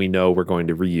that then we know we're going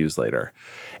to reuse later.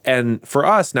 And for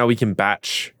us, now we can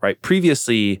batch, right?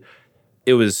 Previously,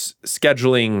 it was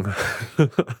scheduling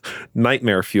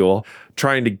nightmare fuel,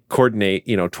 trying to coordinate,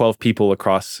 12 people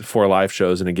across 4 live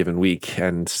shows in a given week.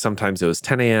 And sometimes it was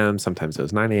 10 a.m., sometimes it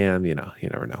was 9 a.m., you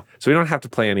never know. So we don't have to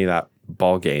play any of that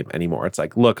ball game anymore. It's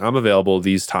like, look, I'm available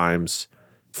these times.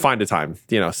 Find a time,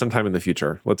 sometime in the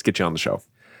future. Let's get you on the show.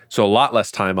 So a lot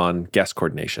less time on guest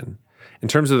coordination. In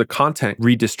terms of the content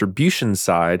redistribution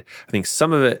side, I think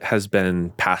some of it has been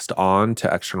passed on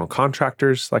to external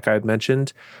contractors, like I had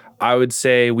mentioned. I would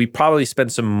say we probably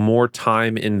spent some more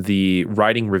time in the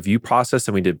writing review process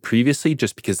than we did previously,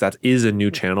 just because that is a new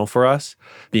channel for us,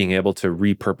 being able to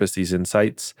repurpose these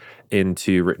insights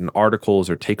into written articles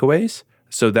or takeaways.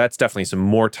 So that's definitely some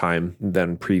more time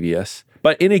than previous.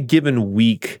 But in a given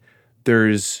week,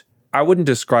 I wouldn't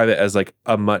describe it as like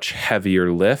a much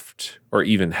heavier lift or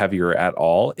even heavier at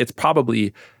all. It's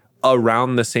probably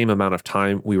around the same amount of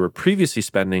time we were previously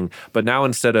spending, but now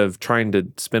instead of trying to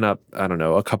spin up,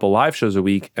 a couple live shows a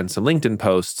week and some LinkedIn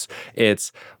posts,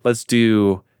 it's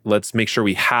let's make sure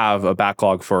we have a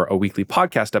backlog for a weekly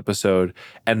podcast episode.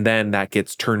 And then that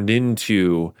gets turned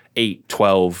into 8,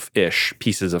 12-ish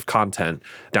pieces of content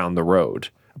down the road,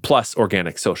 plus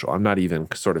organic social. I'm not even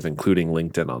sort of including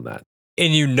LinkedIn on that.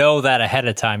 And that ahead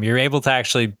of time. You're able to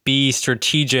actually be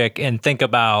strategic and think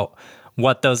about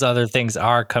what those other things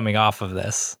are coming off of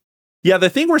this. Yeah, the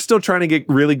thing we're still trying to get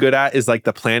really good at is like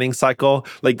the planning cycle.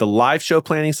 Like the live show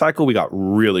planning cycle, we got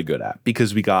really good at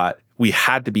because we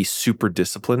had to be super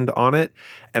disciplined on it.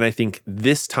 And I think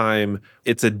this time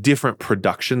it's a different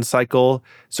production cycle.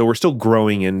 So we're still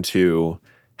growing into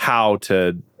how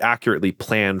to accurately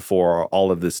plan for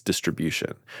all of this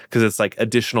distribution. Because it's like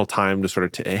additional time to sort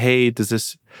of, we're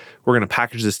going to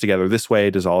package this together this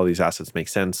way. Does all of these assets make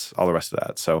sense? All the rest of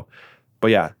that. So, but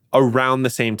yeah, around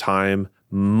the same time,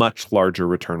 much larger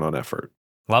return on effort.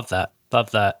 Love that.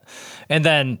 Love that. And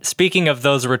then speaking of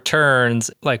those returns,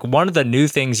 like one of the new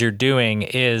things you're doing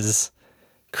is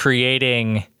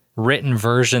creating written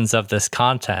versions of this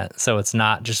content. So it's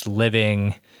not just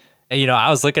living. I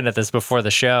was looking at this before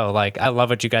the show. Like, I love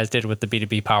what you guys did with the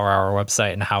B2B Power Hour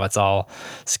website and how it's all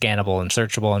scannable and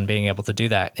searchable and being able to do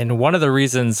that. And one of the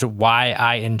reasons why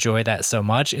I enjoy that so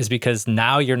much is because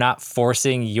now you're not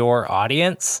forcing your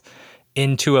audience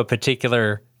into a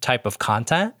particular type of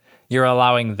content. You're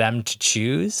allowing them to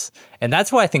choose. And that's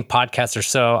why I think podcasts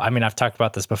are I've talked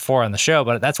about this before on the show,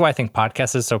 but that's why I think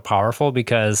podcasts is so powerful,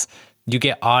 because you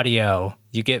get audio,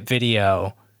 you get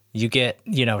video, you get,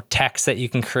 text that you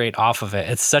can create off of it.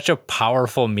 It's such a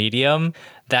powerful medium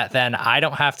that then I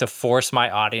don't have to force my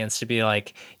audience to be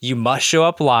like, you must show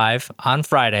up live on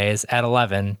Fridays at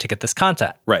 11 to get this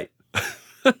content. Right.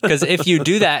 Because if you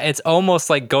do that, it's almost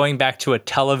like going back to a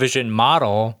television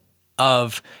model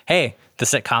of, hey, the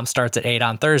sitcom starts at 8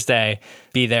 on Thursday,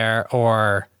 be there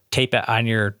or tape it on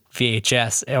your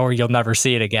VHS or you'll never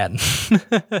see it again.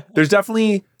 There's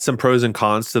definitely some pros and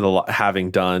cons to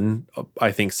having done,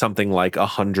 I think, something like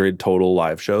 100 total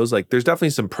live shows. Like there's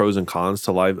definitely some pros and cons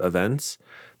to live events.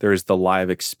 There's the live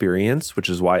experience, which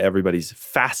is why everybody's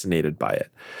fascinated by it.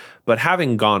 But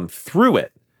having gone through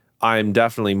it, I'm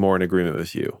definitely more in agreement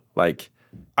with you. Like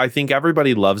I think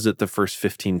everybody loves it the first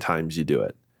 15 times you do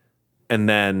it. And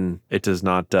then it does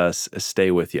not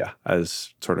stay with you,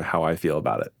 as sort of how I feel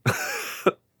about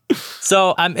it.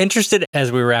 So I'm interested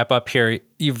as we wrap up here.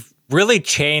 You've really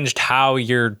changed how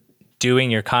you're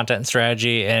doing your content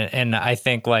strategy. And I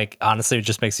think like, honestly, it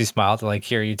just makes me smile to like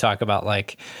hear you talk about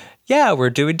like, yeah, we're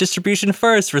doing distribution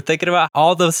first. We're thinking about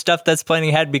all those stuff that's planning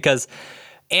ahead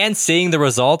and seeing the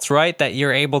results, right? That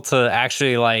you're able to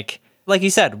actually like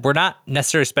you said, we're not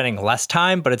necessarily spending less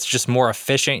time, but it's just more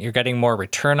efficient. You're getting more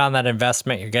return on that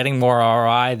investment. You're getting more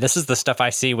ROI. This is the stuff I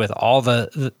see with all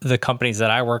the companies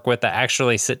that I work with that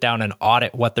actually sit down and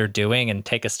audit what they're doing and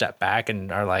take a step back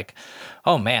and are like,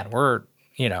 oh man,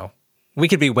 we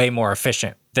could be way more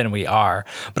efficient than we are.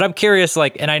 But I'm curious,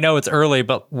 and I know it's early,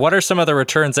 but what are some of the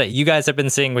returns that you guys have been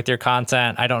seeing with your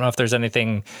content? I don't know if there's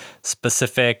anything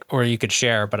specific or you could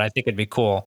share, but I think it'd be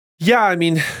cool. Yeah, I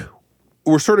mean,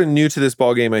 we're sort of new to this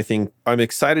ballgame, I think. I'm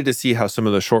excited to see how some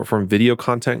of the short form video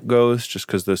content goes, just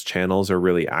because those channels are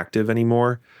really active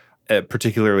anymore,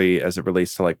 particularly as it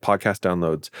relates to like podcast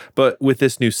downloads. But with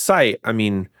this new site, I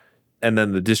mean, and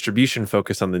then the distribution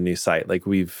focus on the new site,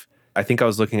 I think I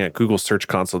was looking at Google Search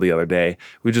Console the other day.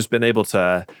 We've just been able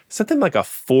to something like a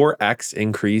 4x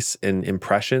increase in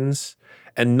impressions,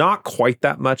 and not quite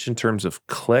that much in terms of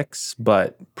clicks,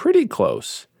 but pretty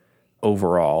close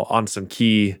overall on some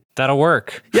key. That'll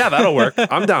work. Yeah, that'll work.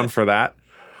 I'm down for that.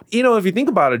 If you think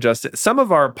about it, Justin, some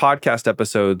of our podcast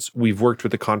episodes, we've worked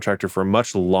with the contractor for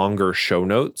much longer show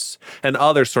notes, and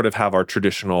others sort of have our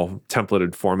traditional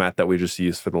templated format that we just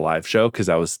use for the live show because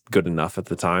that was good enough at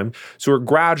the time. So we're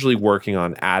gradually working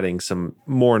on adding some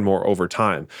more and more over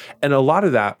time. And a lot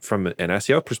of that from an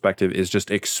SEO perspective is just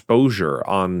exposure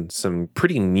on some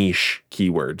pretty niche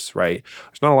keywords, right?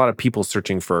 There's not a lot of people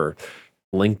searching for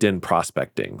LinkedIn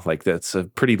prospecting. That's a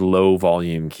pretty low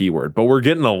volume keyword, but we're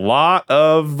getting a lot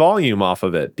of volume off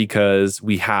of it because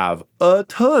we have a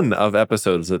ton of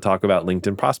episodes that talk about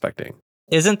LinkedIn prospecting.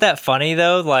 Isn't that funny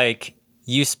though?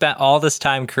 You spent all this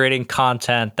time creating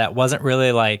content that wasn't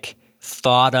really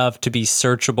thought of to be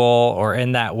searchable or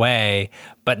in that way,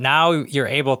 but now you're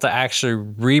able to actually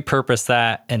repurpose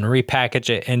that and repackage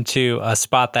it into a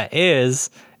spot that is.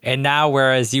 And now,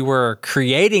 whereas you were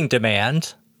creating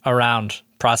demand around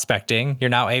prospecting, you're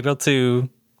now able to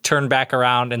turn back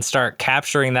around and start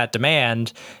capturing that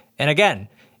demand. And again,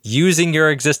 using your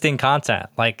existing content.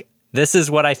 This is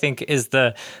what I think is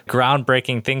the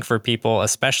groundbreaking thing for people,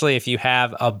 especially if you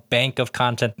have a bank of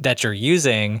content that you're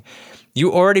using.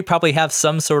 You already probably have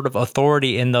some sort of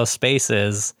authority in those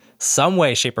spaces, some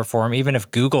way, shape, or form, even if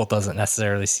Google doesn't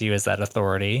necessarily see you as that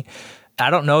authority.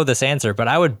 I don't know this answer, but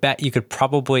I would bet you could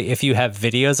probably, if you have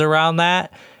videos around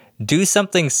that, do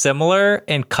something similar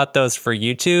and cut those for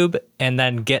YouTube and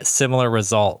then get similar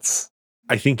results.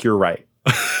 I think you're right.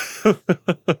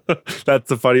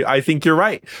 I think you're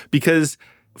right. Because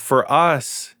for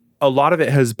us, a lot of it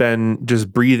has been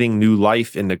just breathing new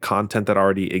life into content that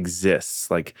already exists.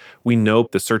 We know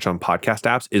the search on podcast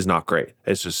apps is not great.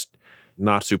 It's just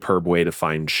not a superb way to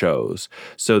find shows.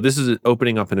 So this is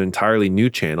opening up an entirely new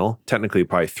channel, technically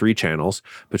probably 3 channels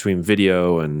between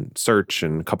video and search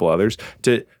and a couple others,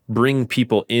 to bring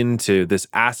people into this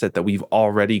asset that we've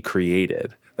already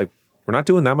created. We're not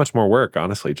doing that much more work,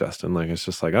 honestly, Justin. It's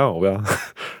just oh, well,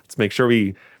 let's make sure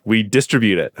we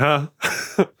distribute it, huh?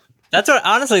 That's what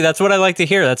I like to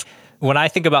hear. That's when I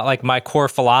think about my core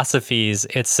philosophies,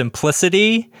 it's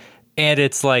simplicity and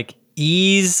it's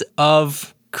ease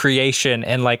of creation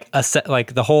and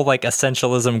the whole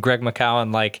essentialism, Greg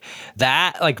McCowan,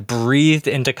 that breathed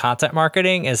into content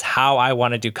marketing is how I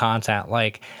want to do content.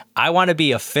 I want to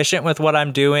be efficient with what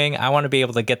I'm doing. I want to be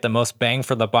able to get the most bang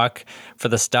for the buck for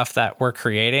the stuff that we're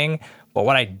creating. But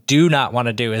what I do not want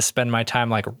to do is spend my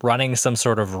time running some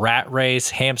sort of rat race,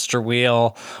 hamster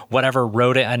wheel, whatever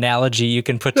rodent analogy you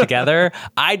can put together.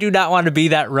 I do not want to be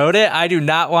that rodent. I do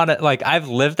not want to, I've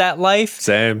lived that life.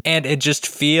 Same. And it just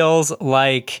feels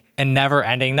like a never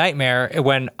ending nightmare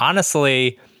when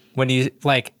honestly, when you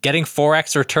getting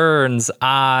 4x returns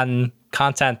on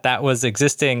content that was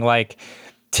existing,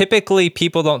 typically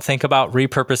people don't think about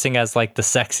repurposing as the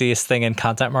sexiest thing in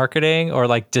content marketing or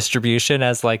distribution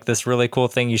as this really cool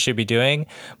thing you should be doing.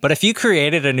 But if you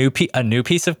created a new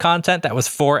piece of content that was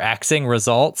 4xing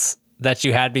results that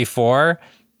you had before,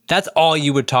 that's all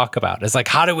you would talk about is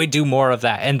how do we do more of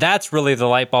that? And that's really the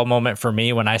light bulb moment for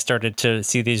me when I started to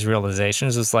see these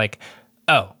realizations was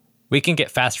oh, we can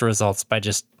get faster results by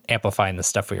just amplifying the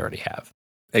stuff we already have.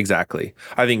 Exactly.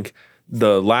 I think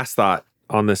the last thought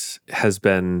on this has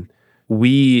been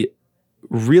we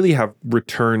really have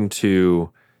returned to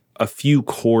a few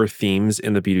core themes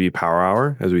in the B2B Power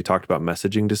Hour, as we talked about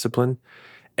messaging discipline.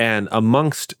 And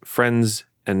amongst friends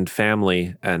and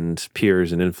family and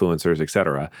peers and influencers, et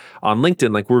cetera, on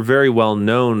LinkedIn, like we're very well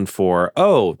known for,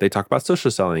 they talk about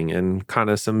social selling and kind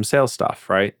of some sales stuff,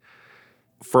 right?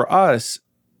 For us,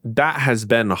 that has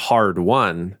been hard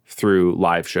won through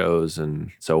live shows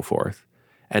and so forth.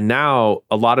 And now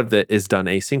a lot of it is done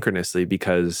asynchronously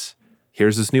because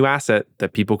here's this new asset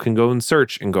that people can go and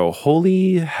search and go,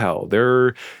 holy hell,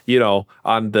 they're,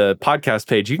 on the podcast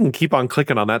page, you can keep on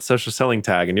clicking on that social selling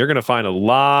tag and you're going to find a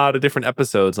lot of different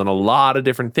episodes on a lot of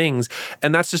different things.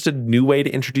 And that's just a new way to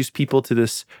introduce people to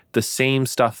the same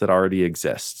stuff that already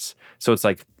exists. So it's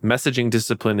like messaging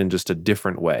discipline in just a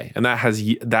different way. And that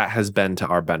has been to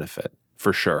our benefit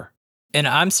for sure. And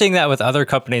I'm seeing that with other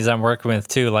companies I'm working with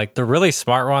too. Like the really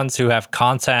smart ones who have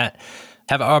content,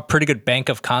 have a pretty good bank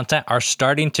of content, are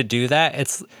starting to do that.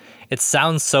 It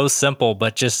sounds so simple,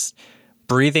 but just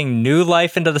breathing new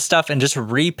life into the stuff and just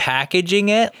repackaging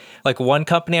it. Like one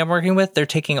company I'm working with, they're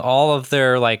taking all of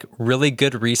their like really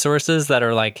good resources that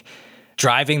are like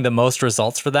driving the most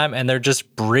results for them, and they're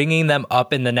just bringing them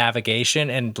up in the navigation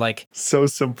and like so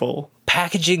simple,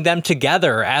 packaging them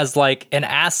together as like an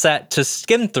asset to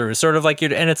skim through, sort of like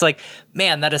and it's like,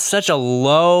 man, that is such a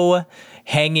low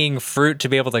hanging fruit to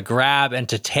be able to grab and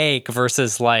to take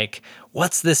versus like,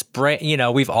 what's this brand,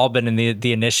 we've all been in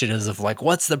the initiatives of like,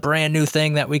 what's the brand new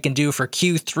thing that we can do for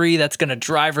Q3 that's going to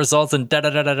drive results and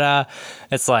da-da-da-da-da.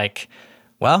 It's like,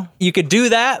 well, you could do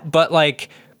that, but like,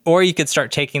 or you could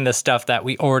start taking the stuff that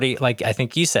we already, like I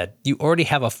think you said, you already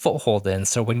have a foothold in.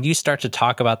 So when you start to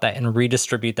talk about that and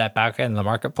redistribute that back in the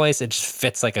marketplace, it just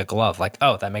fits like a glove. Like,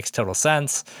 oh, that makes total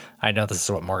sense. I know this is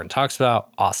what Morgan talks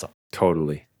about. Awesome.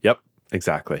 Totally. Yep.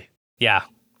 Exactly. Yeah.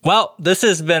 Well, this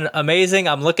has been amazing.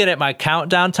 I'm looking at my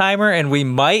countdown timer and we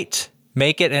might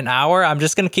make it an hour. I'm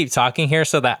just going to keep talking here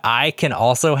so that I can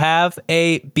also have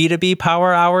a B2B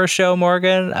Power Hour show,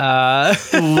 Morgan.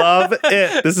 Love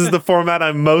it. This is the format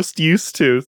I'm most used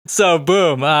to. So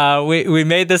boom, we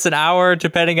made this an hour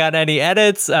depending on any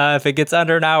edits. If it gets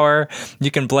under an hour, you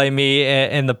can blame me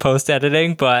in the post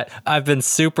editing, but I've been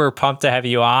super pumped to have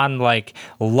you on. Like,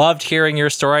 loved hearing your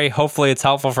story. Hopefully it's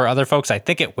helpful for other folks. I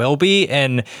think it will be.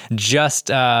 And just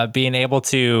being able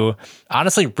to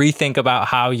honestly rethink about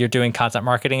how you're doing content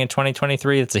marketing in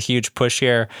 2023. It's a huge push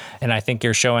here. And I think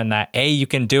you're showing that A, you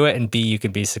can do it, and B, you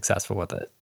can be successful with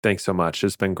it. Thanks so much.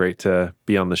 It's been great to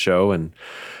be on the show, and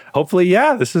hopefully,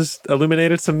 this has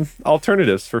illuminated some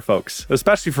alternatives for folks,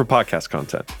 especially for podcast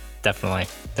content. Definitely.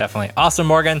 Awesome,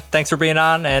 Morgan. Thanks for being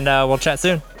on, and we'll chat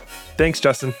soon. Thanks,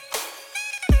 Justin.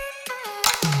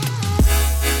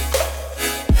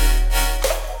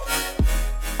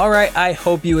 All right, I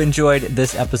hope you enjoyed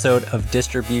this episode of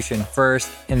Distribution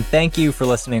First, and thank you for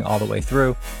listening all the way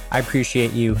through. I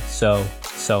appreciate you so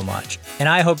much. And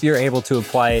I hope you're able to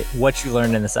apply what you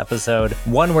learned in this episode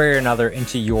one way or another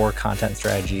into your content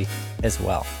strategy as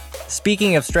well.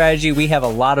 Speaking of strategy, we have a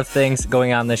lot of things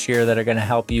going on this year that are going to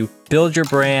help you build your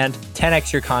brand,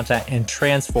 10x your content, and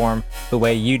transform the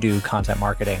way you do content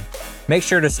marketing. Make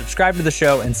sure to subscribe to the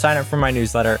show and sign up for my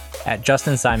newsletter at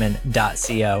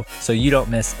justinsimon.co so you don't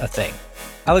miss a thing.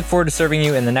 I look forward to serving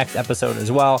you in the next episode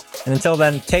as well. And until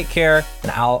then, take care,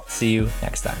 and I'll see you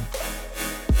next time.